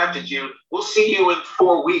right, we drafted you. We'll see you in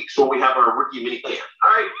 4 weeks when we have our rookie minicamp.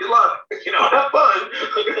 All right, good luck. Have fun.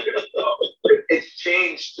 It's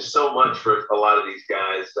changed so much for a lot of these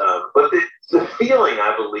guys. But the feeling,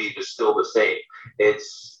 I believe, is still the same.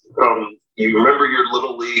 It's from, you remember your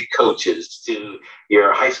little league coaches to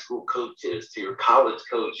your high school coaches to your college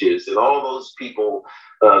coaches and all those people,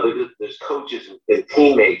 there's coaches and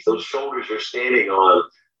teammates, those shoulders you're standing on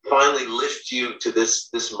finally lift you to this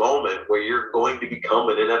moment where you're going to become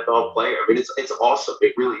an NFL player. I mean, it's awesome.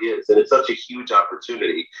 It really is. And it's such a huge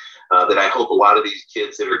opportunity that I hope a lot of these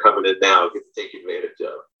kids that are coming in now get to take advantage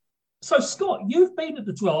of. So, Scott, you've been at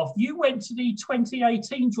the draft. You went to the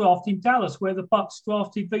 2018 draft in Dallas where the Bucs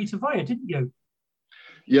drafted Vita Vea, didn't you?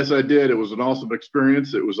 Yes, I did. It was an awesome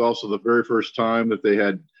experience. It was also the very first time that they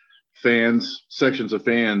had sections of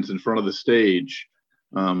fans in front of the stage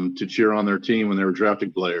to cheer on their team when they were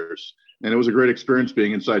drafting players. And it was a great experience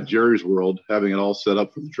being inside Jerry's world, having it all set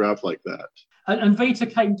up for the draft like that. And Vita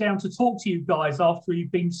came down to talk to you guys after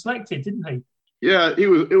you'd been selected, didn't he? Yeah, it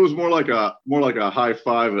was more like a high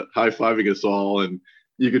fiving us all, and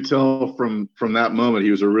you could tell from that moment he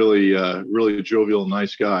was a really jovial,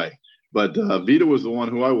 nice guy. But Vita was the one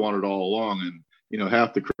who I wanted all along, and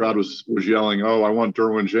half the crowd was yelling, "Oh, I want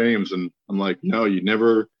Derwin James," and I'm like, "No, you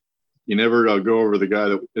never go over the guy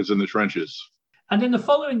that is in the trenches." And then the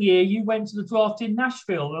following year, you went to the draft in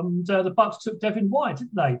Nashville, and the Bucs took Devin White,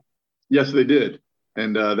 didn't they? Yes, they did,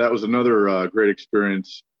 and that was another great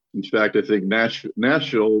experience. In fact, I think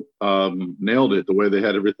Nashville nailed it the way they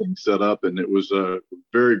had everything set up, and it was a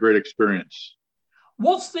very great experience.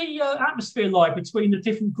 What's the atmosphere like between the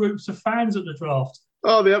different groups of fans at the draft?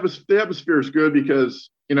 Oh, the atmosphere is good because,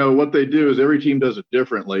 what they do is every team does it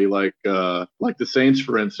differently. Like the Saints,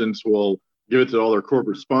 for instance, will give it to all their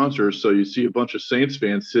corporate sponsors. So you see a bunch of Saints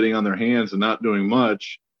fans sitting on their hands and not doing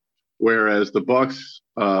much, whereas the Bucs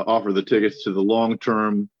offer the tickets to the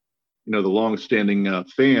long-term, the long-standing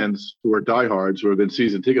fans who are diehards who have been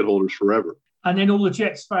season ticket holders forever. And then all the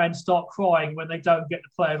Jets fans start crying when they don't get the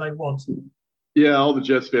player they want. Yeah, all the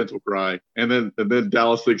Jets fans will cry. And then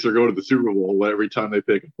Dallas thinks they're going to the Super Bowl every time they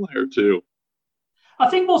pick a player too. I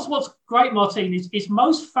think what's great, Martin, is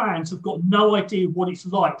most fans have got no idea what it's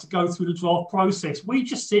like to go through the draft process. We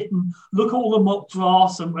just sit and look at all the mock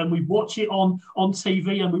drafts and we watch it on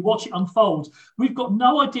TV and we watch it unfold. We've got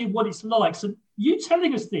no idea what it's like. So you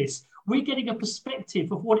telling us this, we're getting a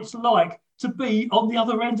perspective of what it's like to be on the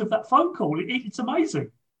other end of that phone call. It's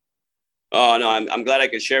amazing. Oh no, I'm glad I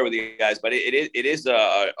could share with you guys, but it is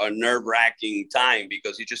a nerve-wracking time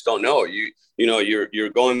because you just don't know. You're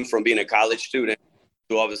going from being a college student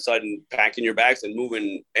to all of a sudden packing your bags and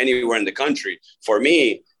moving anywhere in the country. For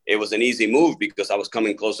me, it was an easy move because I was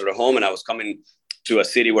coming closer to home and I was coming to a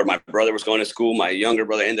city where my brother was going to school. My younger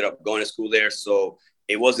brother ended up going to school there, so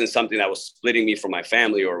it wasn't something that was splitting me from my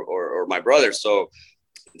family or my brother. So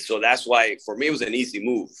that's why for me it was an easy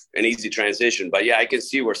move, an easy transition. But yeah, I can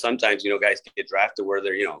see where sometimes guys get drafted where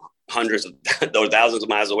they're hundreds of or thousands of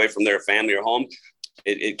miles away from their family or home.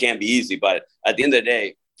 It can't be easy, but at the end of the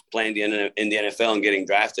day, playing in the NFL and getting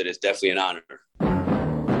drafted is definitely an honor.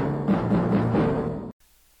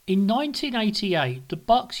 In 1988, the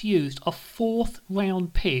Bucs used a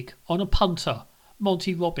 4th-round pick on a punter,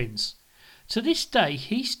 Monty Robbins. To this day,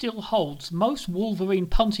 he still holds most Wolverine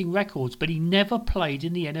punting records, but he never played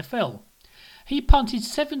in the NFL. He punted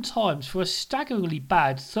 7 times for a staggeringly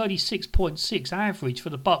bad 36.6 average for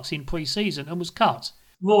the Bucs in pre-season and was cut.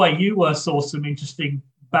 Roy, you saw some interesting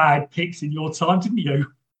bad picks in your time, didn't you?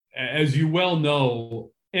 As you well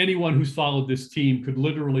know, anyone who's followed this team could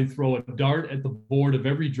literally throw a dart at the board of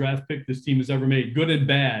every draft pick this team has ever made, good and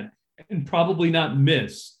bad, and probably not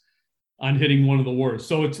miss on hitting one of the worst.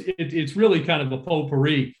 So it's really kind of a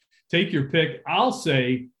potpourri. Take your pick. I'll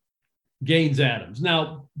say Gaines Adams.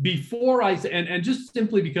 Now, before and just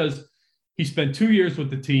simply because he spent 2 years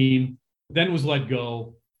with the team, then was let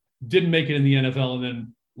go, didn't make it in the NFL, and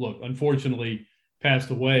then, look, unfortunately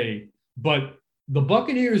passed away. But the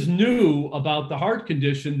Buccaneers knew about the heart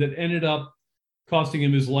condition that ended up costing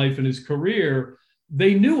him his life and his career.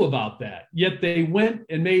 They knew about that, yet they went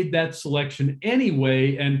and made that selection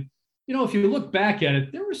anyway. And, if you look back at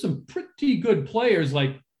it, there were some pretty good players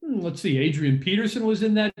like, let's see, Adrian Peterson was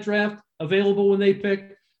in that draft, available when they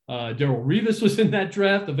picked. Darrelle Revis was in that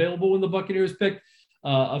draft, available when the Buccaneers picked.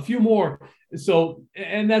 A few more. So,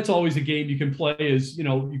 and that's always a game you can play as,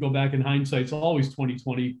 you go back in hindsight, it's always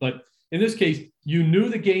 20/20. But in this case, you knew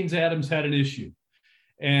that Gaines Adams had an issue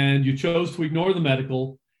and you chose to ignore the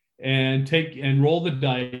medical and roll the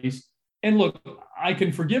dice. And look, I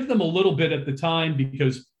can forgive them a little bit at the time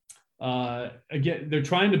because, again, they're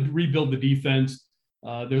trying to rebuild the defense.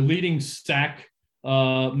 Their leading sack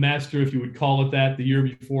master, if you would call it that, the year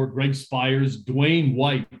before, Greg Spires, Dwayne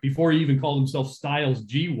White, before he even called himself Styles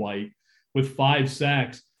G. White, with 5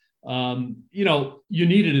 sacks. You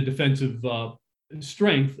needed a defensive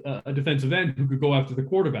strength, a defensive end who could go after the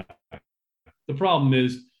quarterback. The problem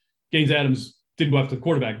is Gaines Adams didn't go after the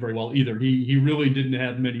quarterback very well either. He really didn't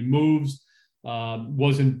have many moves,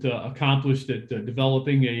 wasn't accomplished at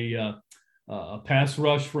developing a pass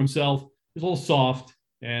rush for himself. He was a little soft,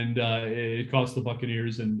 and it cost the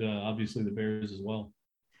Buccaneers and obviously the Bears as well.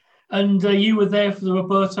 And you were there for the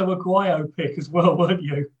Roberto Aguayo pick as well, weren't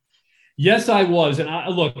you? Yes, I was.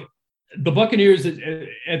 And look, the Buccaneers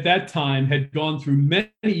at that time had gone through many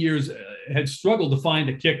years, had struggled to find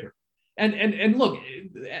a kicker. And look,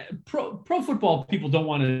 pro football people don't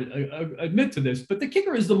want to admit to this, but the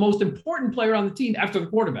kicker is the most important player on the team after the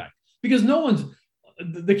quarterback, because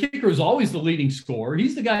the kicker is always the leading scorer.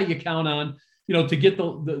 He's the guy you count on, to get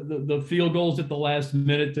the field goals at the last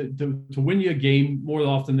minute to win you a game more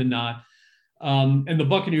often than not. And the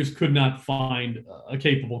Buccaneers could not find a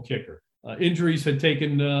capable kicker. Injuries had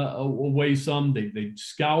taken away some. They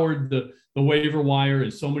scoured the waiver wire,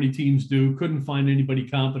 as so many teams do, couldn't find anybody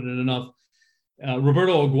competent enough.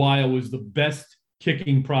 Roberto Aguayo was the best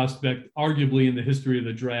kicking prospect, arguably, in the history of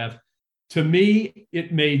the draft. To me,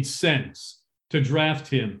 it made sense to draft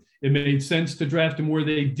him. It made sense to draft him where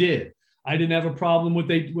they did. I didn't have a problem with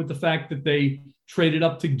the fact that they traded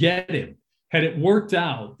up to get him. Had it worked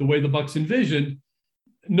out the way the Bucs envisioned,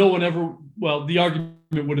 the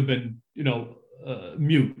argument would have been,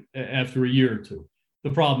 mute after a year or two. The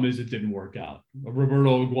problem is it didn't work out.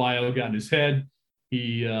 Roberto Aguayo got in his head.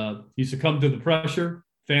 He succumbed to the pressure,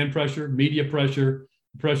 fan pressure, media pressure,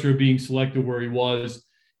 the pressure of being selected where he was,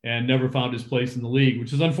 and never found his place in the league,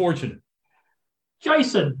 which is unfortunate.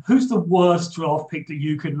 Jason, who's the worst draft pick that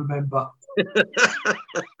you can remember?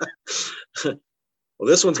 Well,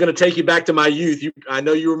 this one's going to take you back to my youth. I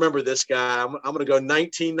know you remember this guy. I'm going to go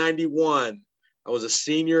 1991. I was a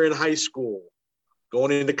senior in high school,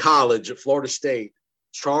 going into college at Florida State.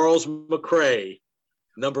 Charles McCray,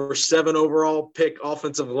 number 7 overall pick,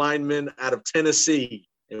 offensive lineman out of Tennessee.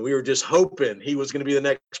 And we were just hoping he was going to be the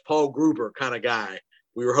next Paul Gruber kind of guy.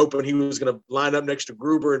 We were hoping he was going to line up next to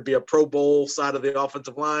Gruber and be a Pro Bowl side of the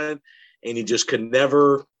offensive line. And he just could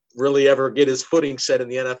never really ever get his footing set in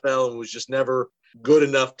the NFL and was just never good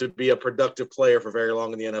enough to be a productive player for very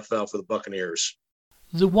long in the NFL for the Buccaneers.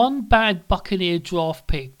 The one bad Buccaneer draft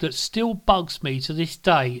pick that still bugs me to this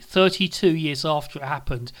day, 32 years after it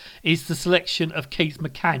happened, is the selection of Keith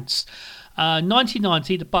McCants.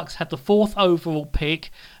 1990, the Bucs had the 4th overall pick,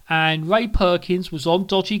 and Ray Perkins was on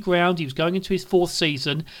dodgy ground. He was going into his 4th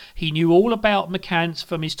season. He knew all about McCants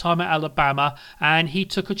from his time at Alabama, and he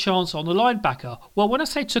took a chance on the linebacker. Well, when I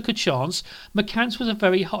say took a chance, McCants was a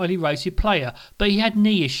very highly rated player, but he had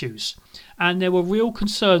knee issues, and there were real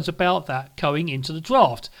concerns about that going into the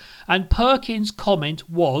draft. And Perkins' comment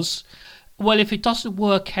was, well, if it doesn't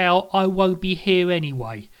work out, I won't be here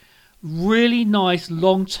anyway. Really nice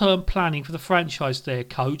long-term planning for the franchise there,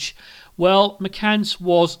 coach. Well, McCants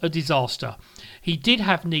was a disaster. He did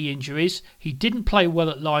have knee injuries. He didn't play well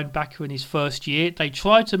at linebacker in his first year. They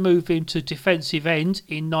tried to move him to defensive end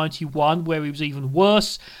in 91, where he was even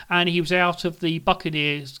worse, and he was out of the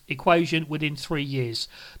Buccaneers equation within 3 years.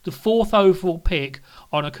 The 4th overall pick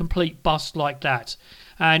on a complete bust like that.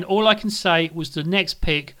 And all I can say was the next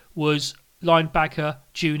pick was linebacker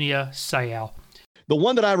Junior Seau. The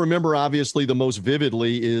one that I remember obviously the most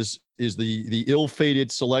vividly is the ill-fated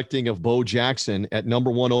selecting of Bo Jackson at number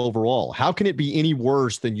 1 overall. How can it be any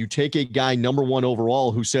worse than you take a guy number 1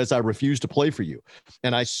 overall who says, I refuse to play for you?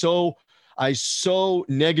 And I so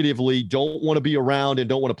negatively don't want to be around and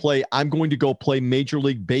don't want to play. I'm going to go play Major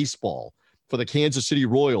League Baseball for the Kansas City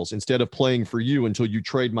Royals instead of playing for you until you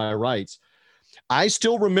trade my rights. I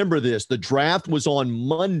still remember this. The draft was on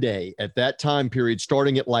Monday at that time period,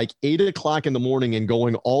 starting at like 8 o'clock in the morning and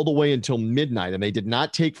going all the way until midnight. And they did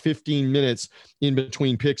not take 15 minutes in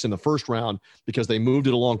between picks in the first round because they moved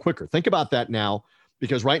it along quicker. Think about that now,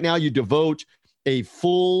 because right now you devote a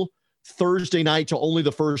full Thursday night to only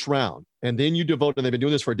the first round. And then you devote, and they've been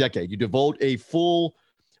doing this for a decade, you devote a full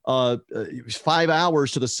 5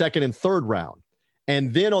 hours to the second and third round.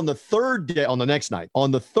 And then on the third day, on the next night,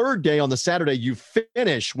 on the third day, on the Saturday, you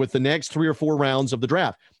finish with the next 3 or 4 rounds of the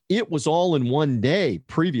draft. It was all in one day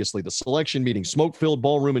previously, the selection meeting, smoke-filled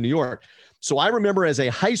ballroom in New York. So I remember as a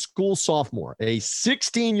high school sophomore, a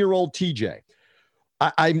 16-year-old TJ,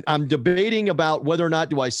 I'm debating about whether or not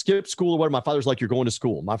do I skip school or whether. My father's like, you're going to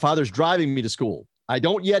school. My father's driving me to school. I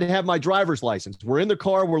don't yet have my driver's license. We're in the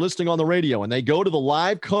car, we're listening on the radio, and they go to the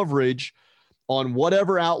live coverage on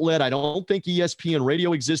whatever outlet. I don't think ESPN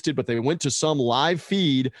radio existed, but they went to some live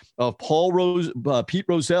feed of Pete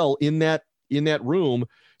Rozelle in that room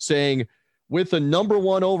saying, with the number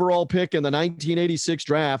 1 overall pick in the 1986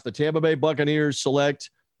 draft, the Tampa Bay Buccaneers select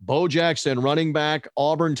Bo Jackson, running back,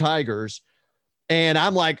 Auburn Tigers. And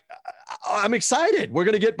I'm like, I'm excited. We're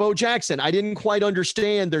going to get Bo Jackson. I didn't quite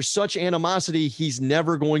understand. There's such animosity. He's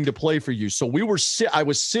never going to play for you. So I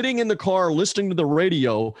was sitting in the car listening to the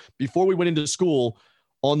radio before we went into school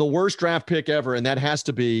on the worst draft pick ever. And that has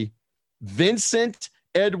to be Vincent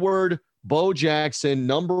Edward Bo Jackson,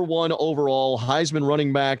 number 1 overall, Heisman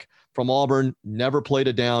running back from Auburn, never played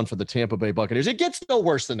a down for the Tampa Bay Buccaneers. It gets no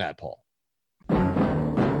worse than that, Paul.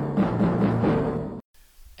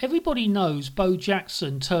 Everybody knows Bo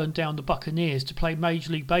Jackson turned down the Buccaneers to play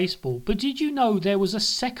Major League Baseball, but did you know there was a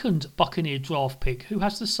second Buccaneer draft pick who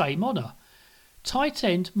has the same honour? Tight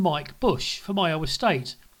end Mike Bush from Iowa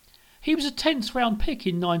State. He was a 10th round pick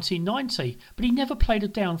in 1990, but he never played a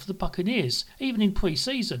down for the Buccaneers, even in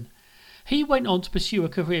pre-season. He went on to pursue a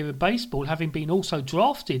career in baseball, having been also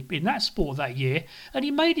drafted in that sport that year, and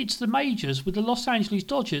he made it to the majors with the Los Angeles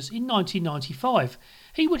Dodgers in 1995.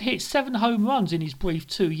 He would hit 7 home runs in his brief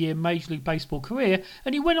 2-year Major League Baseball career,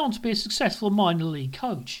 and he went on to be a successful minor league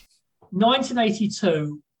coach.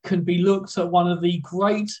 1982 can be looked at one of the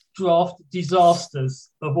great draft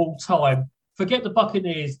disasters of all time. Forget the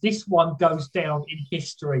Buccaneers, this one goes down in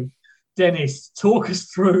history. Dennis, talk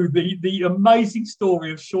us through the amazing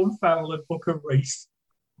story of Sean Farrell and Booker Reese.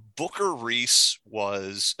 Booker Reese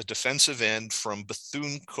was a defensive end from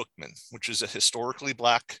Bethune-Cookman, which is a historically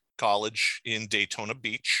black college in Daytona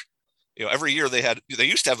Beach. You know, every year they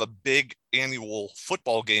used to have a big annual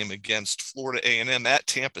football game against Florida A&M at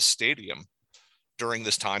Tampa Stadium during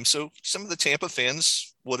this time. So some of the Tampa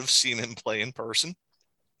fans would have seen him play in person.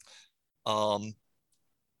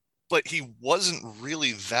 But he wasn't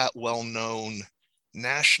really that well known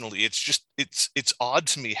nationally. It's odd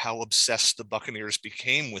to me how obsessed the Buccaneers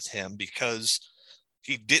became with him, because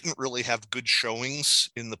he didn't really have good showings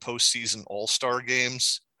in the postseason All-Star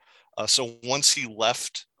games. So once he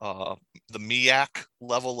left the MEAC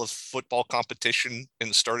level of football competition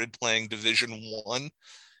and started playing Division I,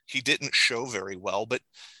 he didn't show very well, but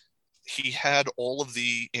he had all of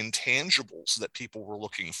the intangibles that people were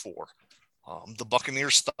looking for. The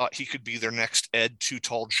Buccaneers thought he could be their next Ed Too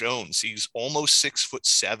Tall Jones. He's almost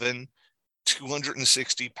 6'7",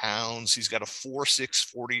 260 pounds. He's got a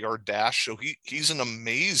 4.6 40-yard dash. So he's an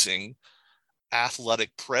amazing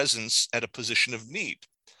athletic presence at a position of need,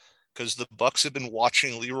 because the Bucs have been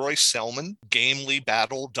watching Leroy Selman gamely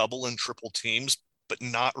battle double and triple teams, but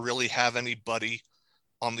not really have anybody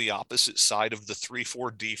on the opposite side of the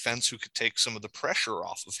 3-4 defense who could take some of the pressure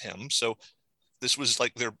off of him. So this was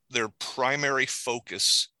like their primary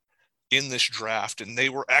focus in this draft, and they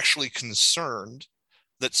were actually concerned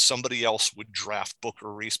that somebody else would draft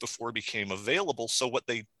Booker Reese before he became available. So what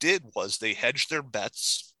they did was they hedged their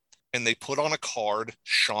bets, and they put on a card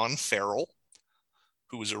Sean Farrell,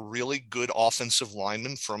 who was a really good offensive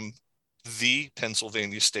lineman from the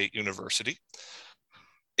Pennsylvania State University,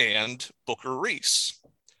 and Booker Reese.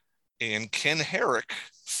 And Ken Herrick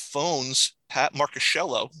phones Pat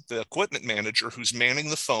Marcuscello, the equipment manager, who's manning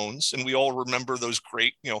the phones. And we all remember those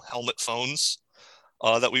great, helmet phones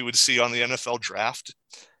that we would see on the NFL draft.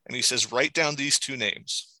 And he says, write down these two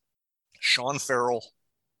names, Sean Farrell,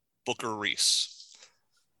 Booker Reese.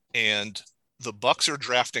 And the Bucs are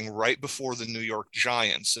drafting right before the New York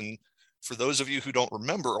Giants. And for those of you who don't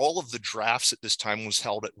remember, all of the drafts at this time was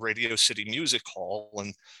held at Radio City Music Hall,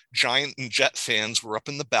 and Giant and Jet fans were up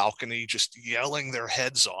in the balcony just yelling their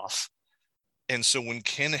heads off. And so when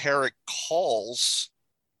Ken Herrick calls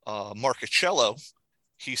Marcuscello,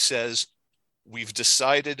 he says, we've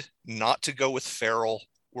decided not to go with Farrell.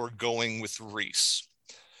 We're going with Reese.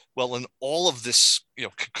 Well, in all of this,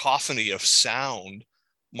 cacophony of sound,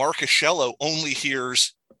 Marcuscello only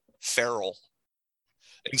hears Farrell.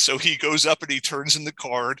 And so he goes up and he turns in the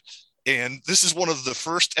card. And this is one of the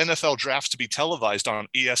first NFL drafts to be televised on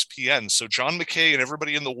ESPN. So John McKay and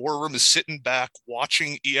everybody in the war room is sitting back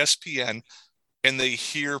watching ESPN, and they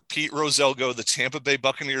hear Pete Rozelle go, the Tampa Bay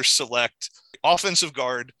Buccaneers select offensive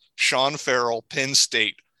guard Sean Farrell, Penn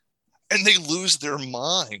State. And they lose their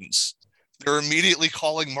minds. They're immediately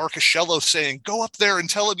calling Marcuscello saying, go up there and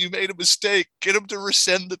tell him you made a mistake. Get him to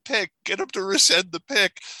rescind the pick. Get him to rescind the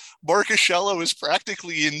pick. Marcuscello is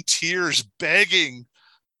practically in tears begging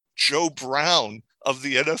Joe Brown of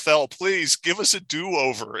the NFL, please give us a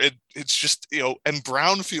do-over. It's just, and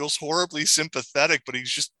Brown feels horribly sympathetic, but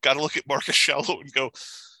he's just got to look at Marcuscello and go,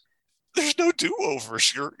 there's no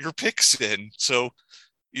do-overs. Your pick's in. So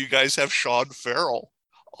you guys have Sean Farrell.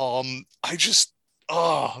 I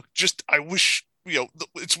wish,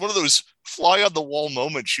 it's one of those fly on the wall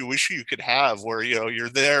moments you wish you could have where, you're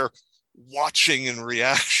there watching in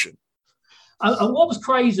reaction. And what was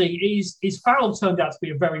crazy is Farrell turned out to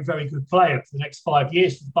be a very, very good player for the next 5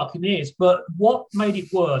 years for the Buccaneers. But what made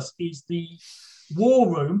it worse is the war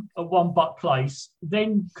room at One Buck Place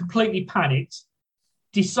then completely panicked,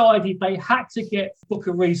 decided they had to get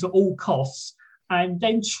Booker Reese at all costs, and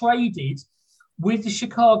then traded with the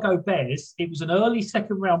Chicago Bears. It was an early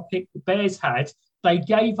second-round pick the Bears had. They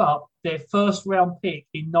gave up their first-round pick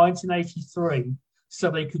in 1983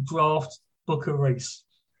 so they could draft Booker Reese.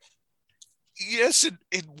 Yes,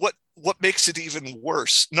 and what makes it even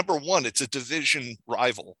worse, number one, it's a division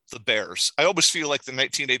rival, the Bears. I almost feel like the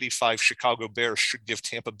 1985 Chicago Bears should give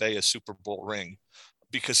Tampa Bay a Super Bowl ring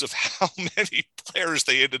because of how many players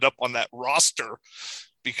they ended up on that roster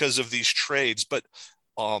because of these trades. But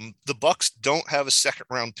the Bucs don't have a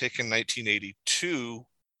second-round pick in 1982.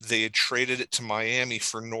 They had traded it to Miami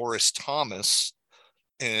for Norris Thomas,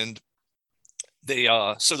 and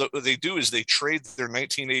so what they do is they trade their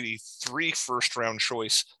 1983 first-round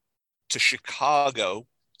choice to Chicago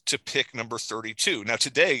to pick number 32. Now,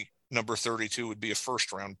 today, number 32 would be a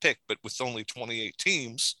first-round pick, but with only 28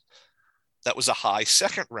 teams, that was a high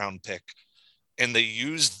second-round pick. And they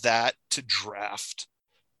used that to draft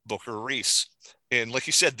Booker Reese. And like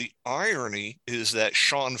you said, the irony is that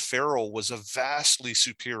Sean Farrell was a vastly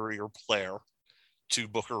superior player to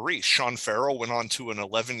Booker Reese. Sean Farrell went on to an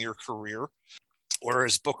 11-year career,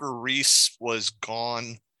 whereas Booker Reese was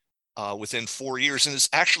gone within 4 years. And it's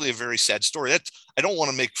actually a very sad story.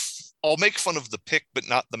 I'll make fun of the pick, but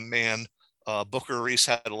not the man. Booker Reese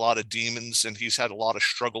had a lot of demons and he's had a lot of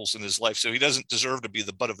struggles in his life. So he doesn't deserve to be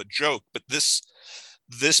the butt of a joke. But this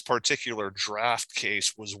particular draft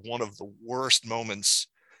case was one of the worst moments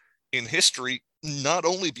in history, not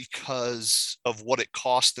only because of what it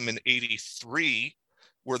cost them in 83,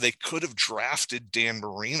 where they could have drafted Dan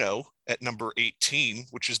Marino at number 18,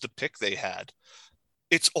 which is the pick they had.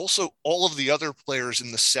 It's also all of the other players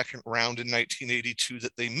in the second round in 1982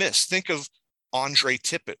 that they missed. Think of Andre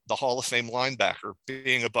Tippett, the Hall of Fame linebacker,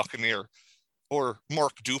 being a Buccaneer, or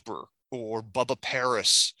Mark Duper, or Bubba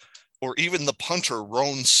Paris, or even the punter,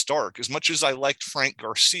 Ron Stark. As much as I liked Frank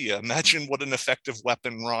Garcia, imagine what an effective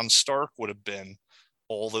weapon Ron Stark would have been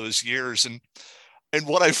all those years. And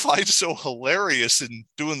what I find so hilarious in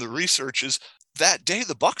doing the research is that day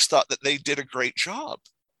the Bucs thought that they did a great job.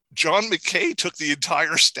 John McKay took the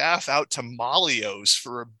entire staff out to Malio's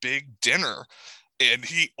for a big dinner, and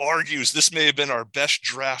he argues this may have been our best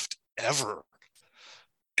draft ever.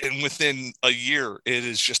 And within a year, it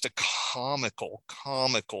is just a comical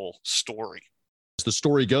story. As the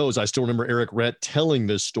story goes, I still remember Eric Rhett telling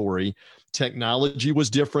this story. Technology was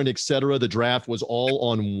different, et cetera. The draft was all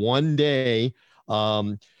on one day.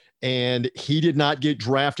 And he did not get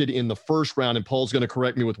drafted in the first round. And Paul's going to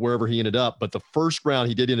correct me with wherever he ended up. But the first round,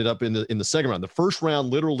 he did end up in the second round. The first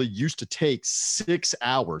round literally used to take 6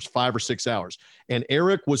 hours, 5 or 6 hours. And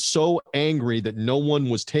Eric was so angry that no one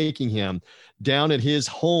was taking him down at his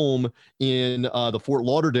home in the Fort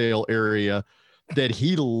Lauderdale area that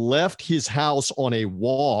he left his house on a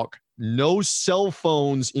walk. No cell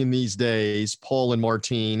phones in these days, Paul and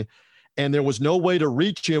Martine. And there was no way to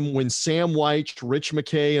reach him when Sam White, Rich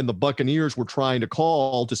McKay, and the Buccaneers were trying to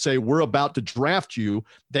call to say, we're about to draft you.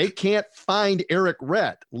 They can't find Eric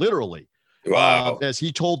Rhett, literally. Wow. As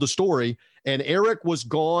he told the story. And Eric was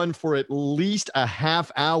gone for at least a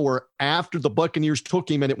half hour after the Buccaneers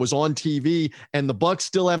took him, and it was on TV, and the Bucs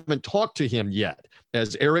still haven't talked to him yet.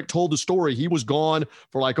 As Eric told the story, he was gone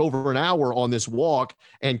for like over an hour on this walk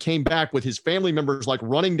and came back with his family members like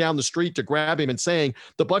running down the street to grab him and saying,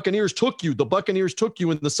 the Buccaneers took you. The Buccaneers took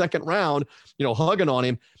you in the second round, hugging on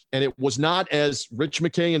him. And it was not, as Rich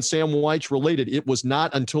McKay and Sam White related, it was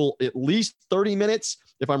not until at least 30 minutes,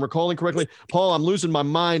 if I'm recalling correctly. Paul, I'm losing my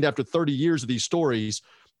mind after 30 years of these stories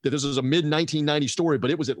that this is a mid-1990 story, but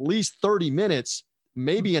it was at least 30 minutes,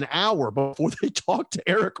 maybe an hour before they talked to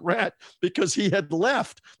Eric Rhett because he had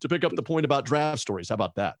left to pick up the point about draft stories. How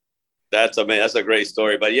about that? That's a great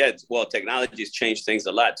story. But yeah, well, technology's changed things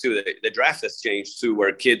a lot too. The draft has changed too,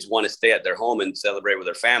 where kids want to stay at their home and celebrate with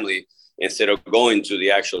their family instead of going to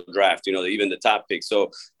the actual draft, even the top pick.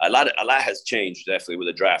 So a lot has changed definitely with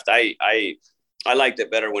the draft. I liked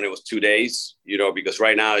it better when it was 2 days, because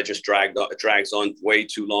right now it just drags on way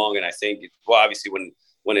too long. And I think, obviously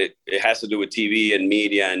when it has to do with TV and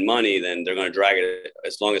media and money, then they're going to drag it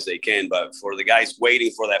as long as they can. But for the guys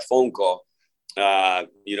waiting for that phone call,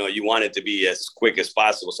 you want it to be as quick as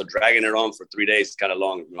possible. So dragging it on for 3 days is kind of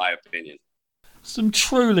long, in my opinion. Some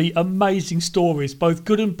truly amazing stories, both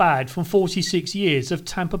good and bad, from 46 years of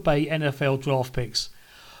Tampa Bay NFL draft picks.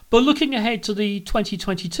 But looking ahead to the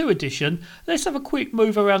 2022 edition, let's have a quick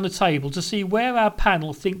move around the table to see where our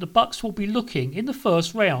panel think the Bucs will be looking in the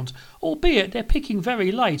first round, albeit they're picking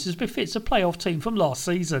very late as befits a playoff team from last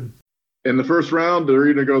season. In the first round, they're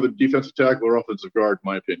either going to go the defensive tackle or offensive guard, in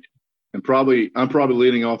my opinion. And I'm probably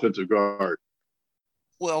leaning offensive guard.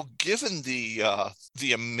 Well, given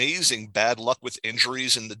the amazing bad luck with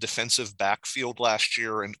injuries in the defensive backfield last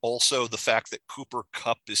year, and also the fact that Cooper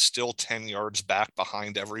Kupp is still 10 yards back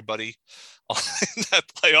behind everybody in that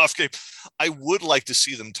playoff game, I would like to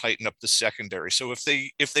see them tighten up the secondary. So if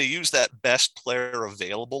they use that best player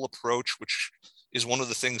available approach, which is one of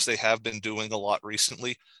the things they have been doing a lot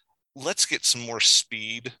recently, let's get some more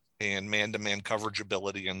speed and man-to-man coverage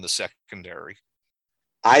ability in the secondary.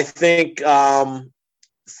 I think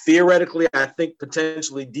theoretically, I think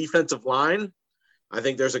potentially defensive line. I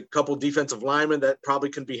think there's a couple defensive linemen that probably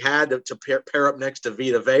can be had to pair up next to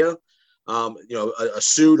Vita Vea. A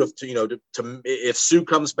Sue if Sue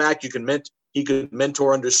comes back, he could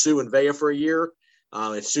mentor under Sue and Vea for a year.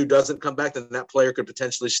 If Sue doesn't come back, then that player could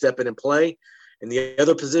potentially step in and play. And the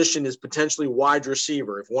other position is potentially wide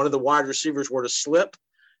receiver. If one of the wide receivers were to slip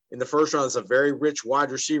in the first round, it's a very rich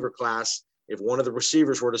wide receiver class. If one of the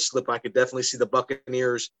receivers were to slip, I could definitely see the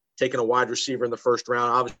Buccaneers taking a wide receiver in the first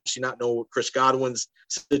round. Obviously not know what Chris Godwin's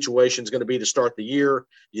situation is going to be to start the year.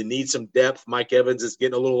 You need some depth. Mike Evans is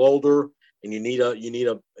getting a little older, and you need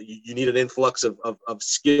an influx of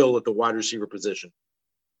skill at the wide receiver position.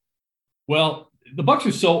 Well, the Bucs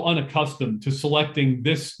are so unaccustomed to selecting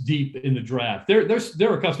this deep in the draft.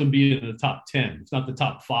 They're accustomed to being in the top 10. It's not the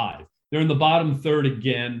top 5. They're in the bottom third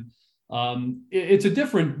again. It's a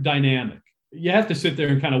different dynamic. You have to sit there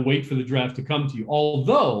and kind of wait for the draft to come to you.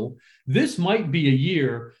 Although this might be a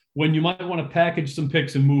year when you might want to package some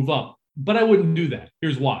picks and move up, but I wouldn't do that.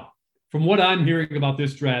 Here's why. From what I'm hearing about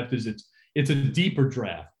this draft is it's a deeper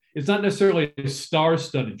draft. It's not necessarily a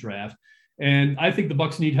star-studded draft. And I think the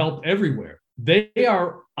Bucs need help everywhere. They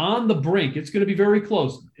are on the brink. It's going to be very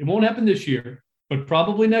close. It won't happen this year, but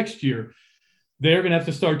probably next year. they're going to have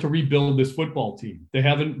to start to rebuild this football team.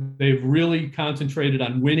 They've really concentrated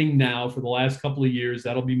on winning now for the last couple of years.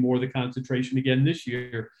 That'll be more the concentration again this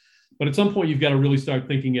year. But at some point, you've got to really start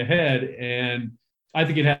thinking ahead. And I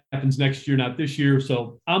think it happens next year, not this year.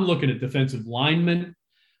 So I'm looking at defensive linemen.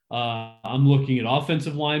 I'm looking at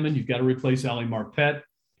offensive linemen. You've got to replace Ali Marpet.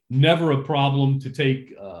 Never a problem to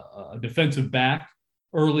take a defensive back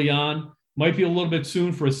early on. Might be a little bit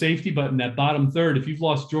soon for a safety, but in that bottom third, if you've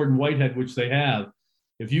lost Jordan Whitehead, which they have,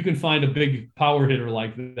 if you can find a big power hitter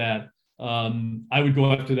like that, I would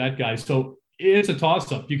go after that guy. So it's a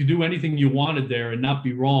toss-up. You could do anything you wanted there and not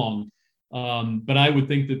be wrong. But I would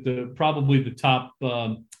think that probably the top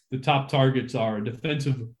targets are a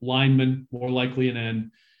defensive lineman, more likely an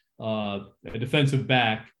end, a defensive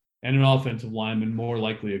back, and an offensive lineman, more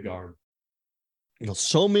likely a guard.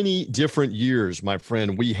 So many different years, my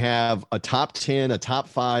friend. We have a top 10, a top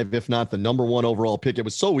 5, if not the number 1 overall pick. It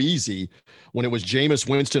was so easy when it was Jameis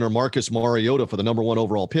Winston or Marcus Mariota for the number 1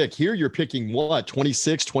 overall pick. Here you're picking what,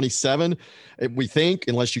 26, 27, we think,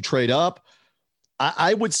 unless you trade up.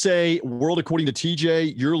 I would say, World According to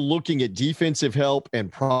TJ, you're looking at defensive help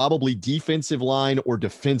and probably defensive line or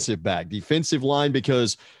defensive back. Defensive line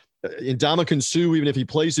because Ndamukong Suh, even if he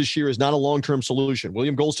plays this year, is not a long-term solution.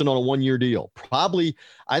 William Golston on a 1-year deal. Probably,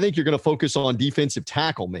 I think you're going to focus on defensive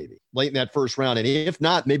tackle maybe late in that first round. And if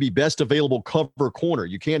not, maybe best available cover corner.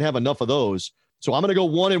 You can't have enough of those. So I'm going to go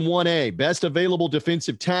 1 and 1A. Best available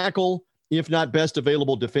defensive tackle, if not best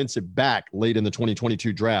available defensive back late in the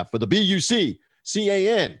 2022 draft. For the BUCCANEERS,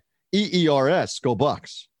 go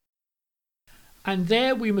Bucks. And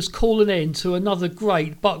there we must call an end to another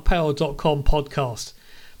great BuckPower.com podcast.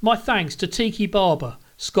 My thanks to Tiki Barber,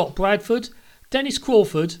 Scott Bradford, Dennis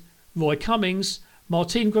Crawford, Roy Cummings,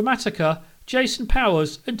 Martin Gramatica, Jason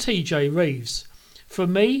Powers and TJ Reeves.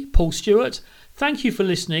 From me, Paul Stewart, thank you for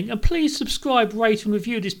listening and please subscribe, rate and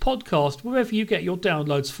review this podcast wherever you get your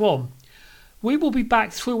downloads from. We will be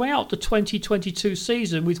back throughout the 2022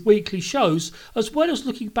 season with weekly shows as well as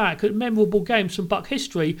looking back at memorable games from Buck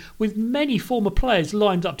history with many former players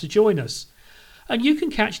lined up to join us. And you can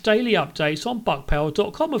catch daily updates on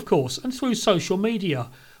BuckPower.com, of course, and through social media.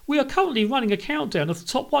 We are currently running a countdown of the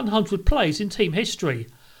top 100 plays in team history.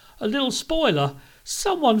 A little spoiler,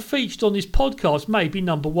 someone featured on this podcast may be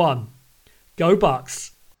number 1. Go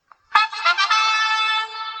Bucks!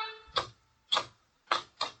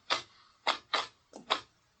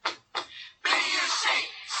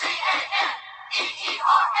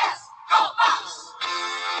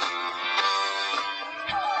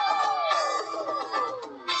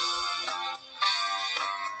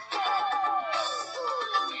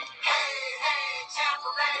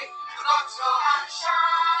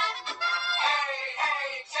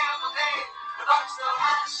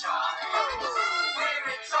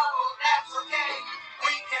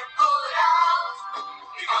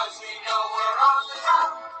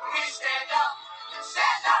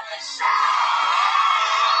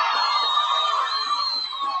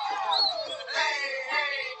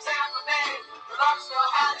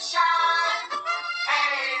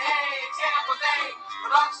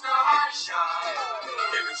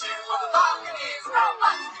 Give it to